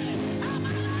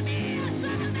 Amada mía,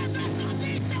 sal de tu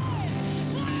escondite.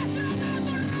 Muéstrame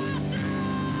tu rostro.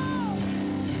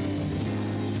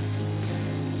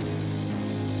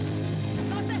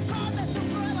 No te escondes tus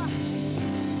pruebas.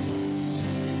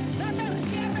 No te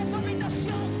encierres en tu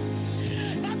habitación.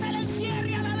 No te le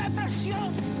encierres a la depresión.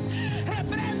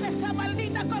 Reprende esa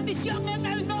maldita condición en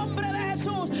el nombre de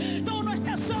Jesús. Tú no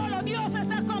estás solo, Dios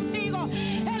está contigo.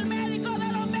 El médico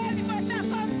de los médicos está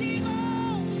contigo.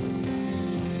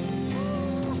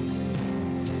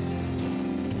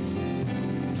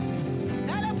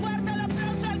 Dale fuerte el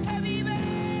aplauso al que vive.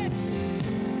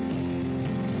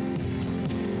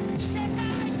 Se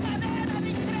cae cadena de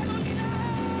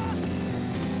incredulidad.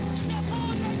 Se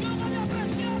pone yugo de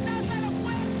opresión desde los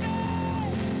fuerte.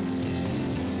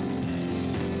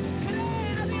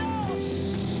 Cree a Dios.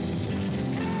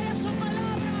 Cree a su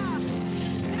palabra.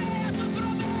 Cree a su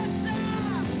promesa.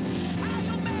 Hay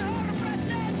un mejor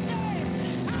presente.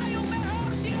 Hay un mejor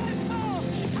tiempo.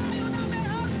 Hay una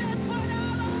mejor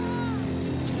temporada.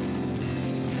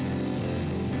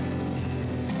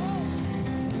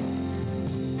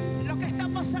 Lo que está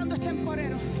pasando es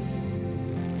temporero.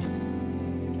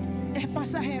 Es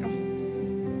pasajero.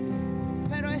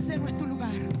 Pero ese no es tu lugar.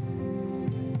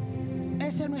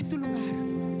 Ese no es tu lugar.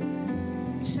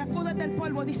 Sacúdete el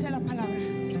polvo, dice la palabra.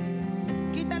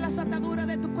 Quita las ataduras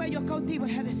de tu cuello cautivo,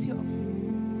 hija de Sión.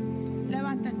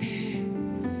 Levántate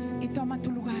y toma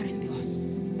tu lugar en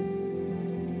Dios.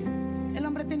 El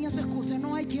hombre tenía su excusa.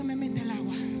 No hay quien me meta el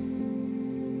agua.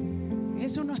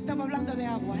 Jesús no estaba hablando de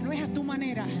agua. No es a tu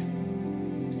manera.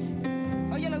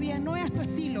 Óyelo bien, no es a tu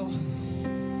estilo.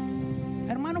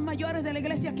 Hermanos mayores de la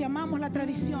iglesia que amamos la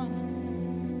tradición.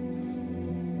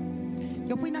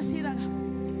 Yo fui nacida,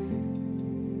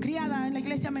 criada en la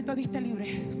iglesia metodista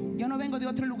libre. Yo no vengo de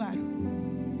otro lugar.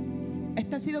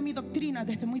 Esta ha sido mi doctrina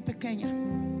desde muy pequeña.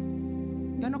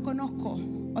 Yo no conozco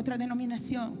otra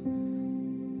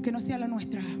denominación que no sea la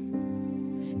nuestra.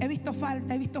 He visto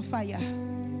falta, he visto fallas,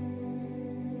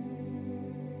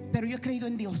 pero yo he creído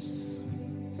en Dios.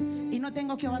 Y no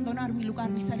tengo que abandonar mi lugar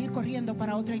ni salir corriendo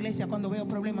para otra iglesia cuando veo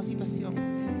problemas, situación.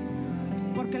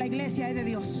 Porque la iglesia es de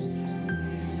Dios.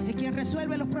 Y quien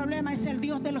resuelve los problemas es el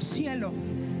Dios de los cielos.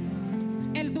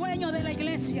 El dueño de la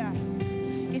iglesia.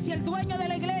 Y si el dueño de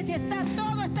la iglesia está,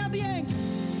 todo está bien.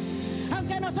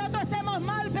 Aunque nosotros estemos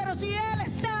mal, pero si Él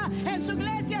está en su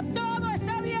iglesia, todo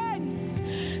está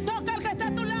bien. Toca al que está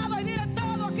a tu lado y dile: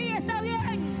 todo aquí está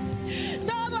bien.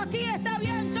 Todo aquí está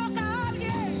bien. Toca a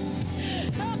alguien.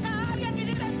 Toca a alguien y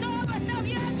dile: todo está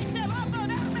bien y se va a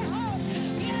poner mejor.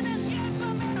 Vienen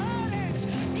tiempos mejores.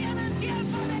 Vienen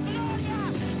tiempos de gloria.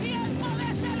 Tiempo de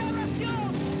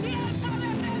celebración. Tiempo de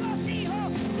regocijo.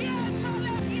 Tiempo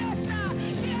de fiesta.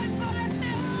 Tiempo de se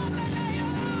abre de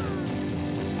Jehová.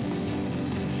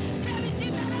 Te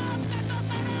visitarán, te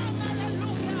tocarán,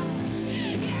 aleluya. Y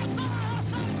en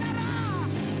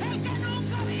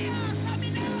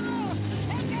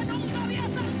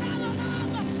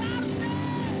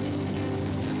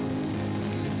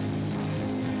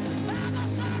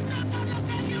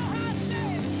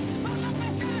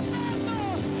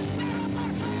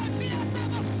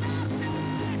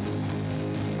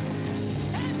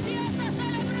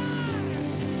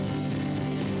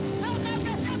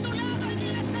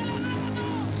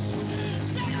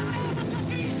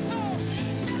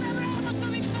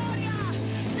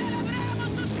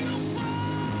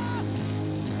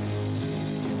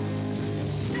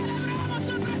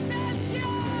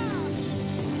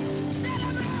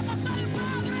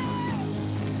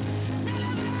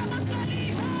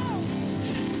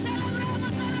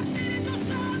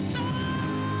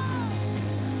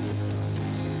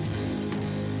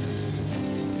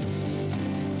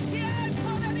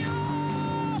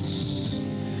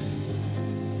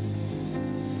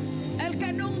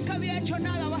había hecho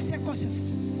nada, va a hacer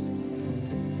cosas.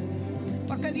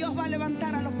 Porque Dios va a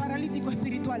levantar a los paralíticos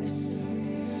espirituales,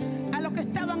 a los que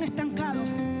estaban estancados,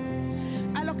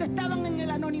 a los que estaban en el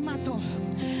anonimato,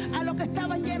 a los que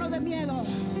estaban llenos de miedo,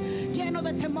 llenos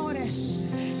de temores,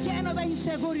 llenos de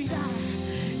inseguridad.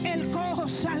 El cojo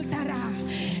saltará,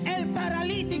 el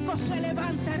paralítico se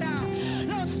levantará,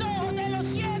 los ojos de los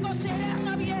ciegos serán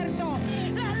abiertos,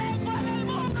 la lengua del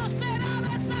mundo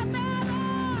será desatada.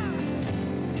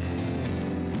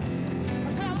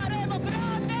 Proclamaremos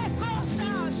grandes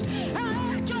cosas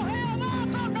ha hecho Jehová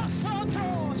con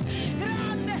nosotros,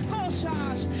 grandes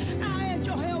cosas ha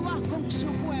hecho Jehová con su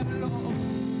pueblo.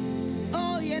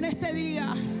 Hoy en este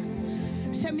día,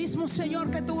 ese mismo Señor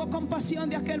que tuvo compasión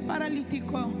de aquel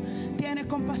paralítico tiene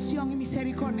compasión y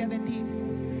misericordia de ti.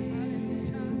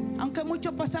 Aunque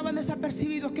muchos pasaban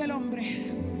desapercibidos aquel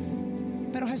hombre,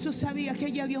 pero Jesús sabía que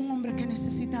allí había un hombre que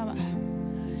necesitaba.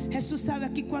 Jesús sabe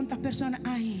aquí cuántas personas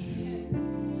hay.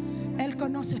 Él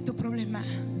conoce tu problema.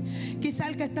 Quizá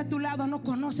el que está a tu lado no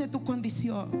conoce tu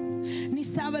condición, ni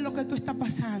sabe lo que tú estás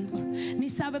pasando, ni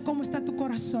sabe cómo está tu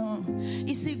corazón,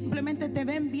 y simplemente te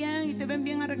ven bien y te ven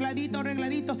bien arregladito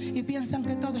y piensan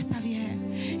que todo está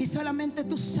bien, y solamente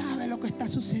tú sabes lo que está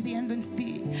sucediendo en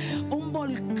ti. Un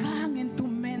volcán en tu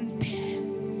mente,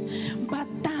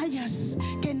 batallas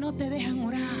que no te dejan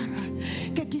orar,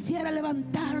 que quisiera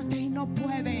levantarte y no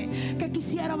puede, que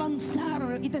quisiera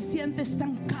avanzar y te sientes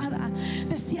estancada,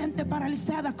 te sientes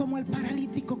paralizada como el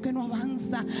paralítico que no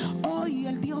avanza. Hoy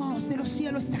el Dios de los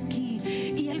cielos está aquí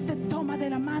y Él te toma de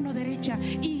la mano derecha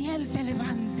y Él te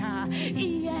levanta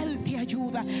y Él te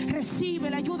ayuda. Recibe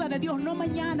la ayuda de Dios, no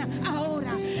mañana,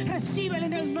 ahora. Recíbela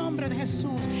en el nombre de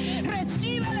Jesús.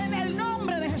 Recíbela en el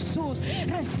nombre de Jesús.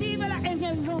 Recíbela en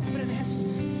el nombre de Jesús.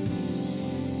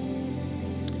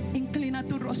 Inclina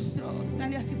tu rostro,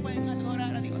 dale, así pueden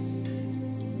adorar a Dios.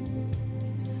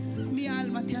 Mi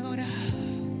alma te adora.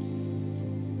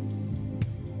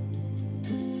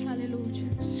 Aleluya.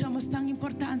 Somos tan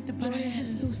importantes para Gloria a Él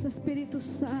Jesús, Espíritu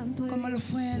Santo de como lo Dios.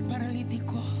 fue el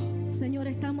paralítico, Señor,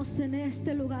 estamos en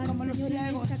este lugar, como los Señor, en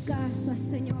ciegos, esta casa,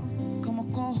 Señor.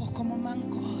 como cojos, como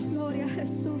mancos. Gloria a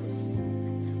Jesús.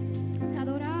 Te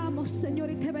adoramos,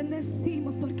 Señor, y te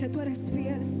bendecimos porque tú eres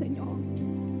fiel, Señor.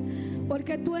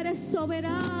 Porque tú eres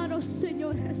soberano,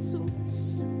 Señor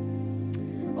Jesús.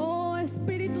 Oh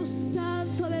Espíritu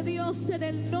Santo de Dios, en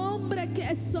el nombre que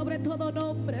es sobre todo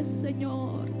nombre,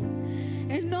 Señor.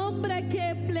 El nombre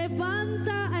que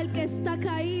levanta al que está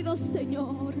caído,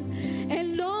 Señor.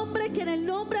 El nombre que en el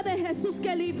nombre de Jesús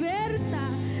que liberta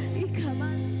y jamás.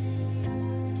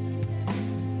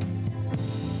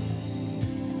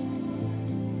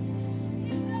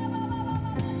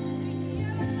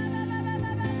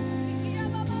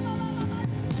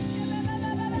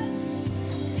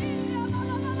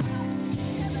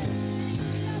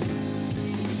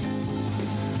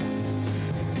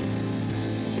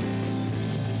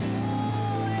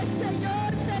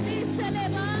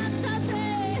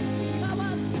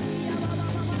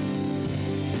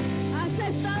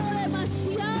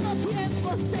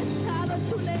 Sentado en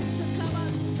tu lecho,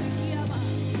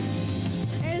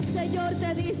 el Señor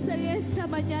te dice en esta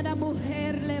mañana,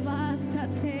 mujer,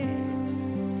 levántate.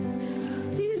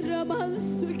 Y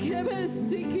ramanso y que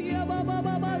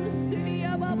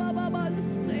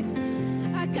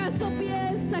 ¿acaso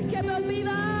piensas que me he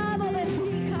olvidado de ti?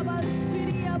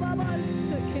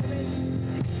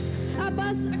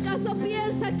 ¿Acaso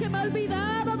piensas que me he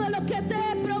olvidado de lo que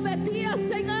te prometí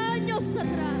hace años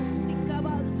atrás?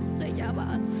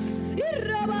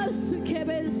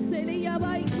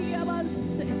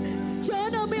 Yo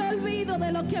no me olvido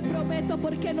de lo que prometo,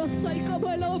 porque no soy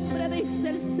como el hombre, dice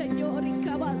el Señor.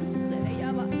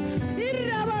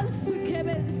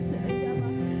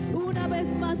 Una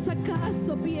vez más,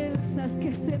 ¿acaso piensas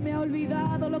que se me ha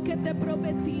olvidado lo que te he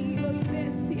prometido,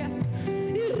 iglesia?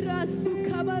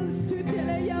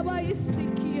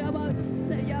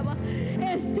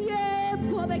 Es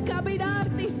tiempo de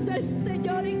caminar, dice el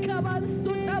Señor, y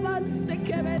avance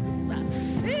que venza.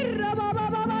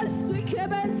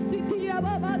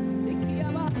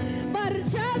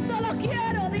 Marchando lo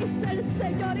quiero, dice el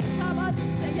Señor, y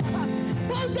avance.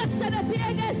 Póngase de pie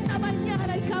en esta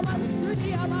mañana, y avance.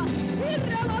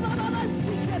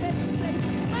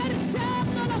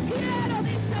 Marchando lo quiero,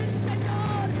 dice el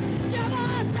Señor. Ya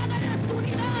basta de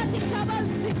desunidad y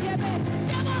avance que ve.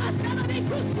 Ya basta de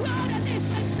discusiones,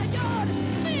 dice el Señor.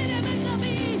 Míreme a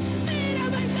mí,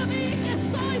 que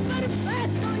soy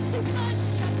perfecto y sin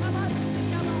mancha,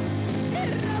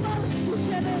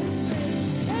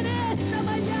 en esta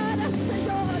mañana,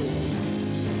 Señor,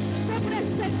 te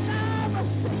presentamos,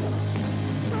 Señor,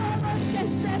 todo el que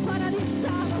esté para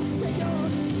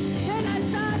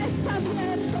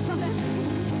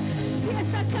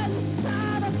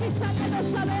cansado, quizás de no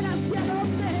saber hacia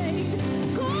dónde ir.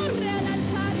 Corre al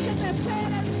altar que te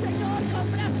espera el Señor con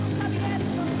brazos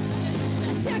abiertos.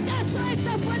 Si acaso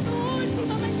esta fue tu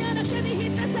última mañana que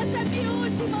dijiste, este es mi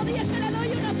último día, que le doy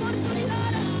una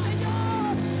oportunidad al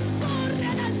Señor, corre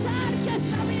al altar que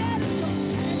está abierto.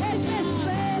 Él te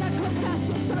espera con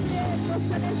brazos abiertos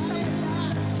en esta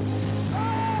mañana.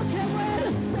 Oh, qué bueno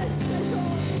es el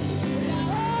Señor.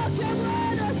 Oh, qué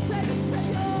bueno es el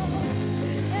Señor.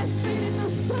 Espíritu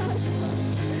Santo.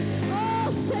 Oh,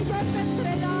 Señor, te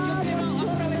entregamos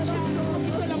todo de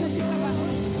nosotros, Señor.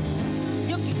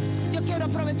 Yo quiero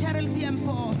aprovechar el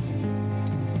tiempo.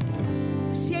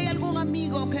 Si hay algún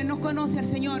amigo que no conoce al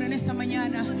Señor en esta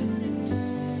mañana,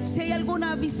 si hay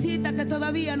alguna visita que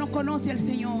todavía no conoce al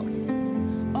Señor,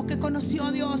 o que conoció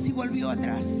a Dios y volvió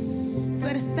atrás, tú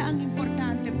eres tan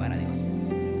importante para Dios.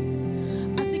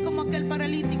 Así como aquel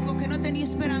paralítico que no tenía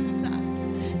esperanza,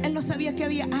 él no sabía que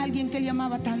había alguien que le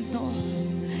amaba tanto.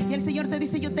 Y el Señor te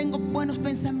dice: yo tengo buenos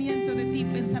pensamientos de ti,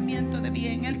 pensamientos de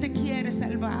bien. Él te quiere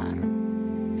salvar,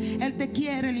 Él te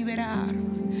quiere liberar,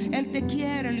 Él te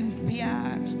quiere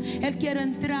limpiar, Él quiere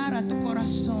entrar a tu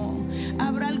corazón.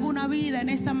 ¿Habrá alguna vida en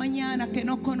esta mañana que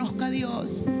no conozca a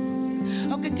Dios?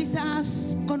 O que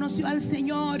quizás conoció al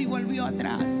Señor y volvió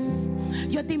atrás.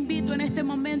 Yo te invito en este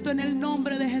momento, en el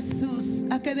nombre de Jesús,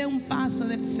 a que dé un paso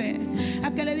de fe,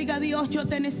 a que le diga a Dios: yo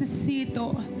te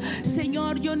necesito.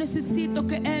 Señor, yo necesito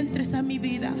que entres a mi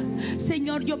vida.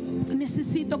 Señor, yo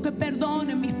necesito que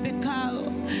perdones mis pecados.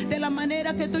 De la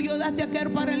manera que tú ayudaste a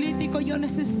aquel paralítico, yo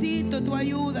necesito tu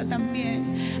ayuda también.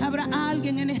 Habrá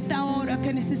alguien en esta hora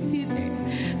que necesite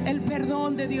el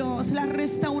perdón de Dios, la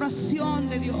restauración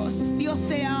de Dios. Dios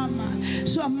te ama,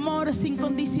 su amor es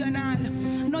incondicional.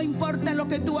 No importa lo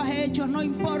que tú has hecho, no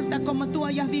importa cómo tú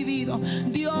hayas vivido,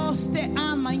 Dios te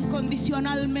ama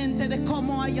incondicionalmente de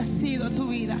cómo haya sido tu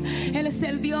vida. Él es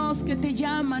el Dios que te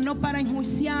llama, no para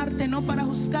enjuiciarte, no para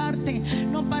juzgarte,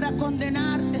 no para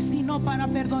condenarte, sino para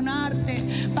perdonarte,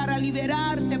 para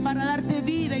liberarte, para darte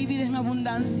vida y vida en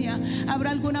abundancia.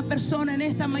 ¿Habrá alguna persona en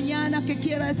esta mañana que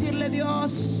quiera decirle: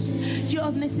 Dios,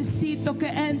 yo necesito que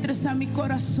entres a mi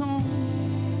corazón?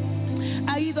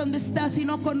 Ahí donde estás, si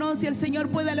no conoce al Señor,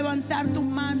 puede levantar tu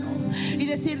mano y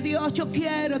decir: Dios, yo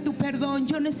quiero tu perdón,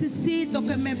 yo necesito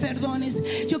que me perdones,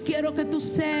 yo quiero que tú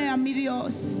seas mi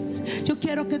Dios, yo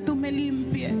quiero que tú me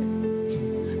limpies.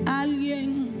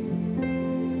 Alguien,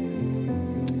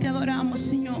 te adoramos,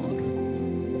 Señor.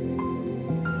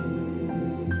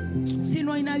 Si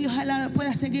no hay nadie, ojalá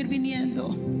pueda seguir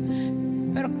viniendo,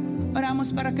 pero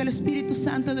oramos para que el Espíritu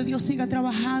Santo de Dios siga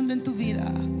trabajando en tu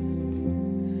vida,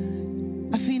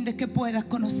 a fin de que puedas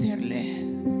conocerle.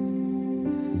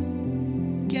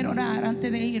 Quiero orar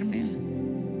antes de irme.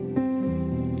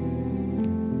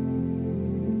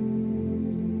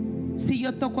 Si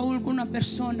yo toco a alguna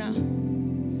persona,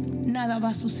 nada va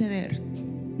a suceder,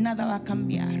 nada va a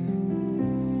cambiar.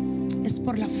 Es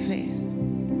por la fe.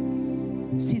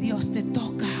 Si Dios te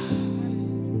toca,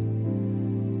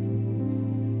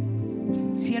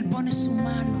 si Él pone su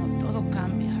mano, todo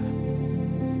cambia.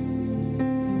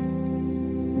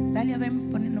 Dalia, ven,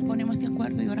 nos ponemos de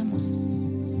acuerdo y oramos.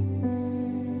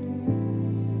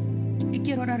 Y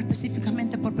quiero orar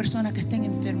específicamente por personas que estén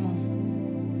enfermos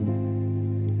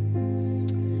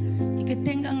y que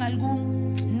tengan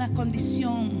alguna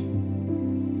condición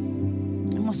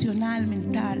emocional,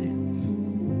 mental.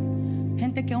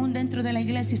 Gente que aún dentro de la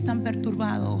iglesia están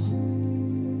perturbados.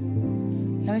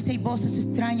 Y a veces hay voces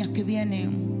extrañas que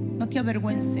vienen. No te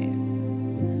avergüences.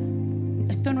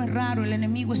 Esto no es raro, el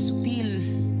enemigo es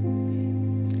sutil.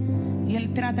 Y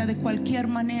Él trata de cualquier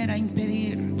manera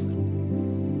impedir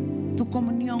tu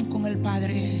comunión con el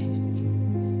Padre.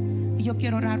 Y yo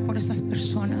quiero orar por esas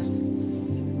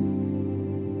personas.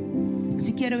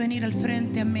 Si quiere venir al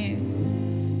frente, amén.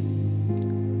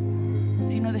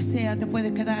 Si no desea, te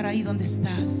puede quedar ahí donde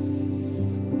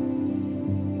estás.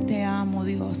 Te amo,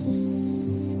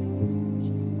 Dios.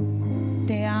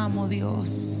 Te amo,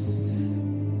 Dios.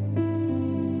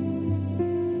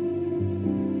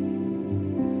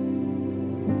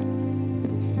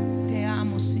 Te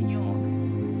amo, Señor.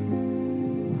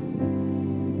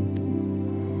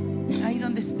 Ahí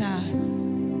donde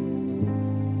estás,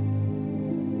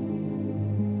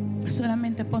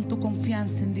 solamente pon tu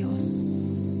confianza en Dios.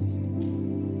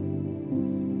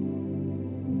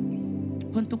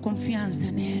 Pon tu confianza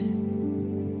en Él.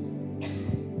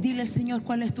 Dile al Señor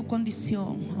cuál es tu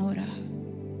condición ahora.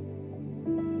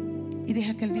 Y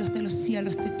deja que el Dios de los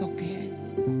cielos te toque.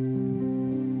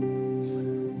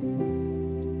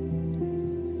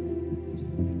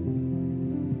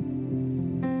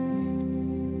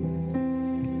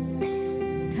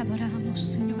 adoramos,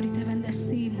 Señor, y te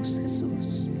bendecimos,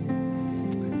 Jesús.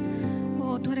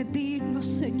 Oh, tú eres digno,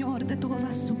 Señor, de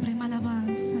toda suprema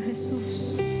alabanza,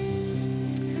 Jesús.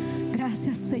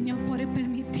 Gracias, Señor, por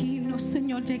permitirnos,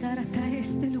 Señor, llegar hasta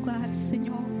este lugar,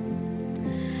 Señor.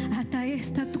 Hasta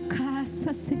esta tu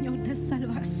casa, Señor, de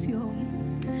salvación.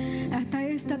 Hasta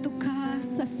esta tu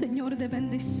casa, Señor, de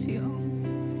bendición.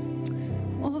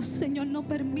 Oh, Señor, no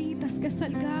permitas que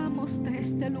salgamos de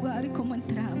este lugar como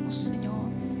entramos, Señor.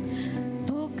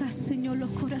 Toca, Señor, los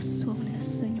corazones,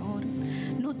 Señor.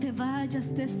 No te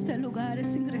vayas de este lugar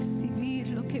sin recibir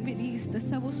lo que viniste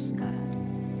a buscar.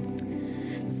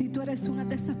 Si tú eres una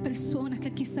de esas personas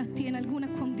que quizás tiene alguna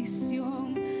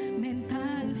condición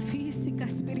mental, física,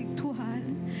 espiritual,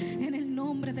 en el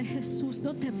nombre de Jesús,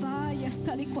 no te vayas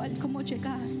tal y cual como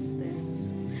llegaste.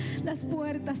 Las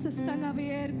puertas están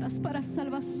abiertas para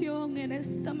salvación en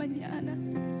esta mañana.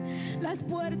 Las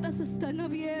puertas están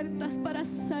abiertas para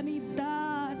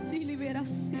sanidad y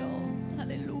liberación.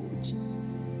 Aleluya.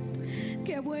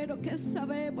 Qué bueno que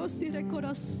sabemos y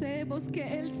reconocemos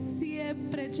que Él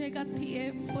siempre llega a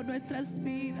tiempo en nuestras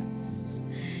vidas.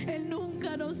 Él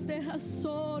nunca nos deja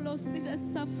solos ni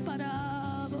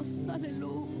desamparados.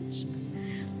 Aleluya.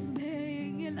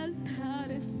 Ven, el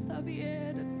altar está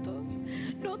abierto.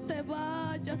 No te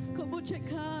vayas como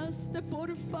llegaste,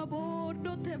 por favor.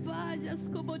 No te vayas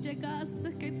como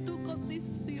llegaste, que en tu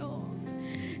condición.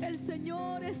 El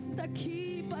Señor está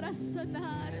aquí para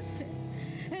sanarte.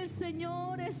 El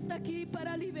Señor está aquí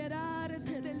para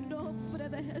liberarte en el nombre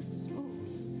de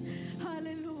Jesús.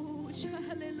 Aleluya,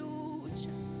 aleluya.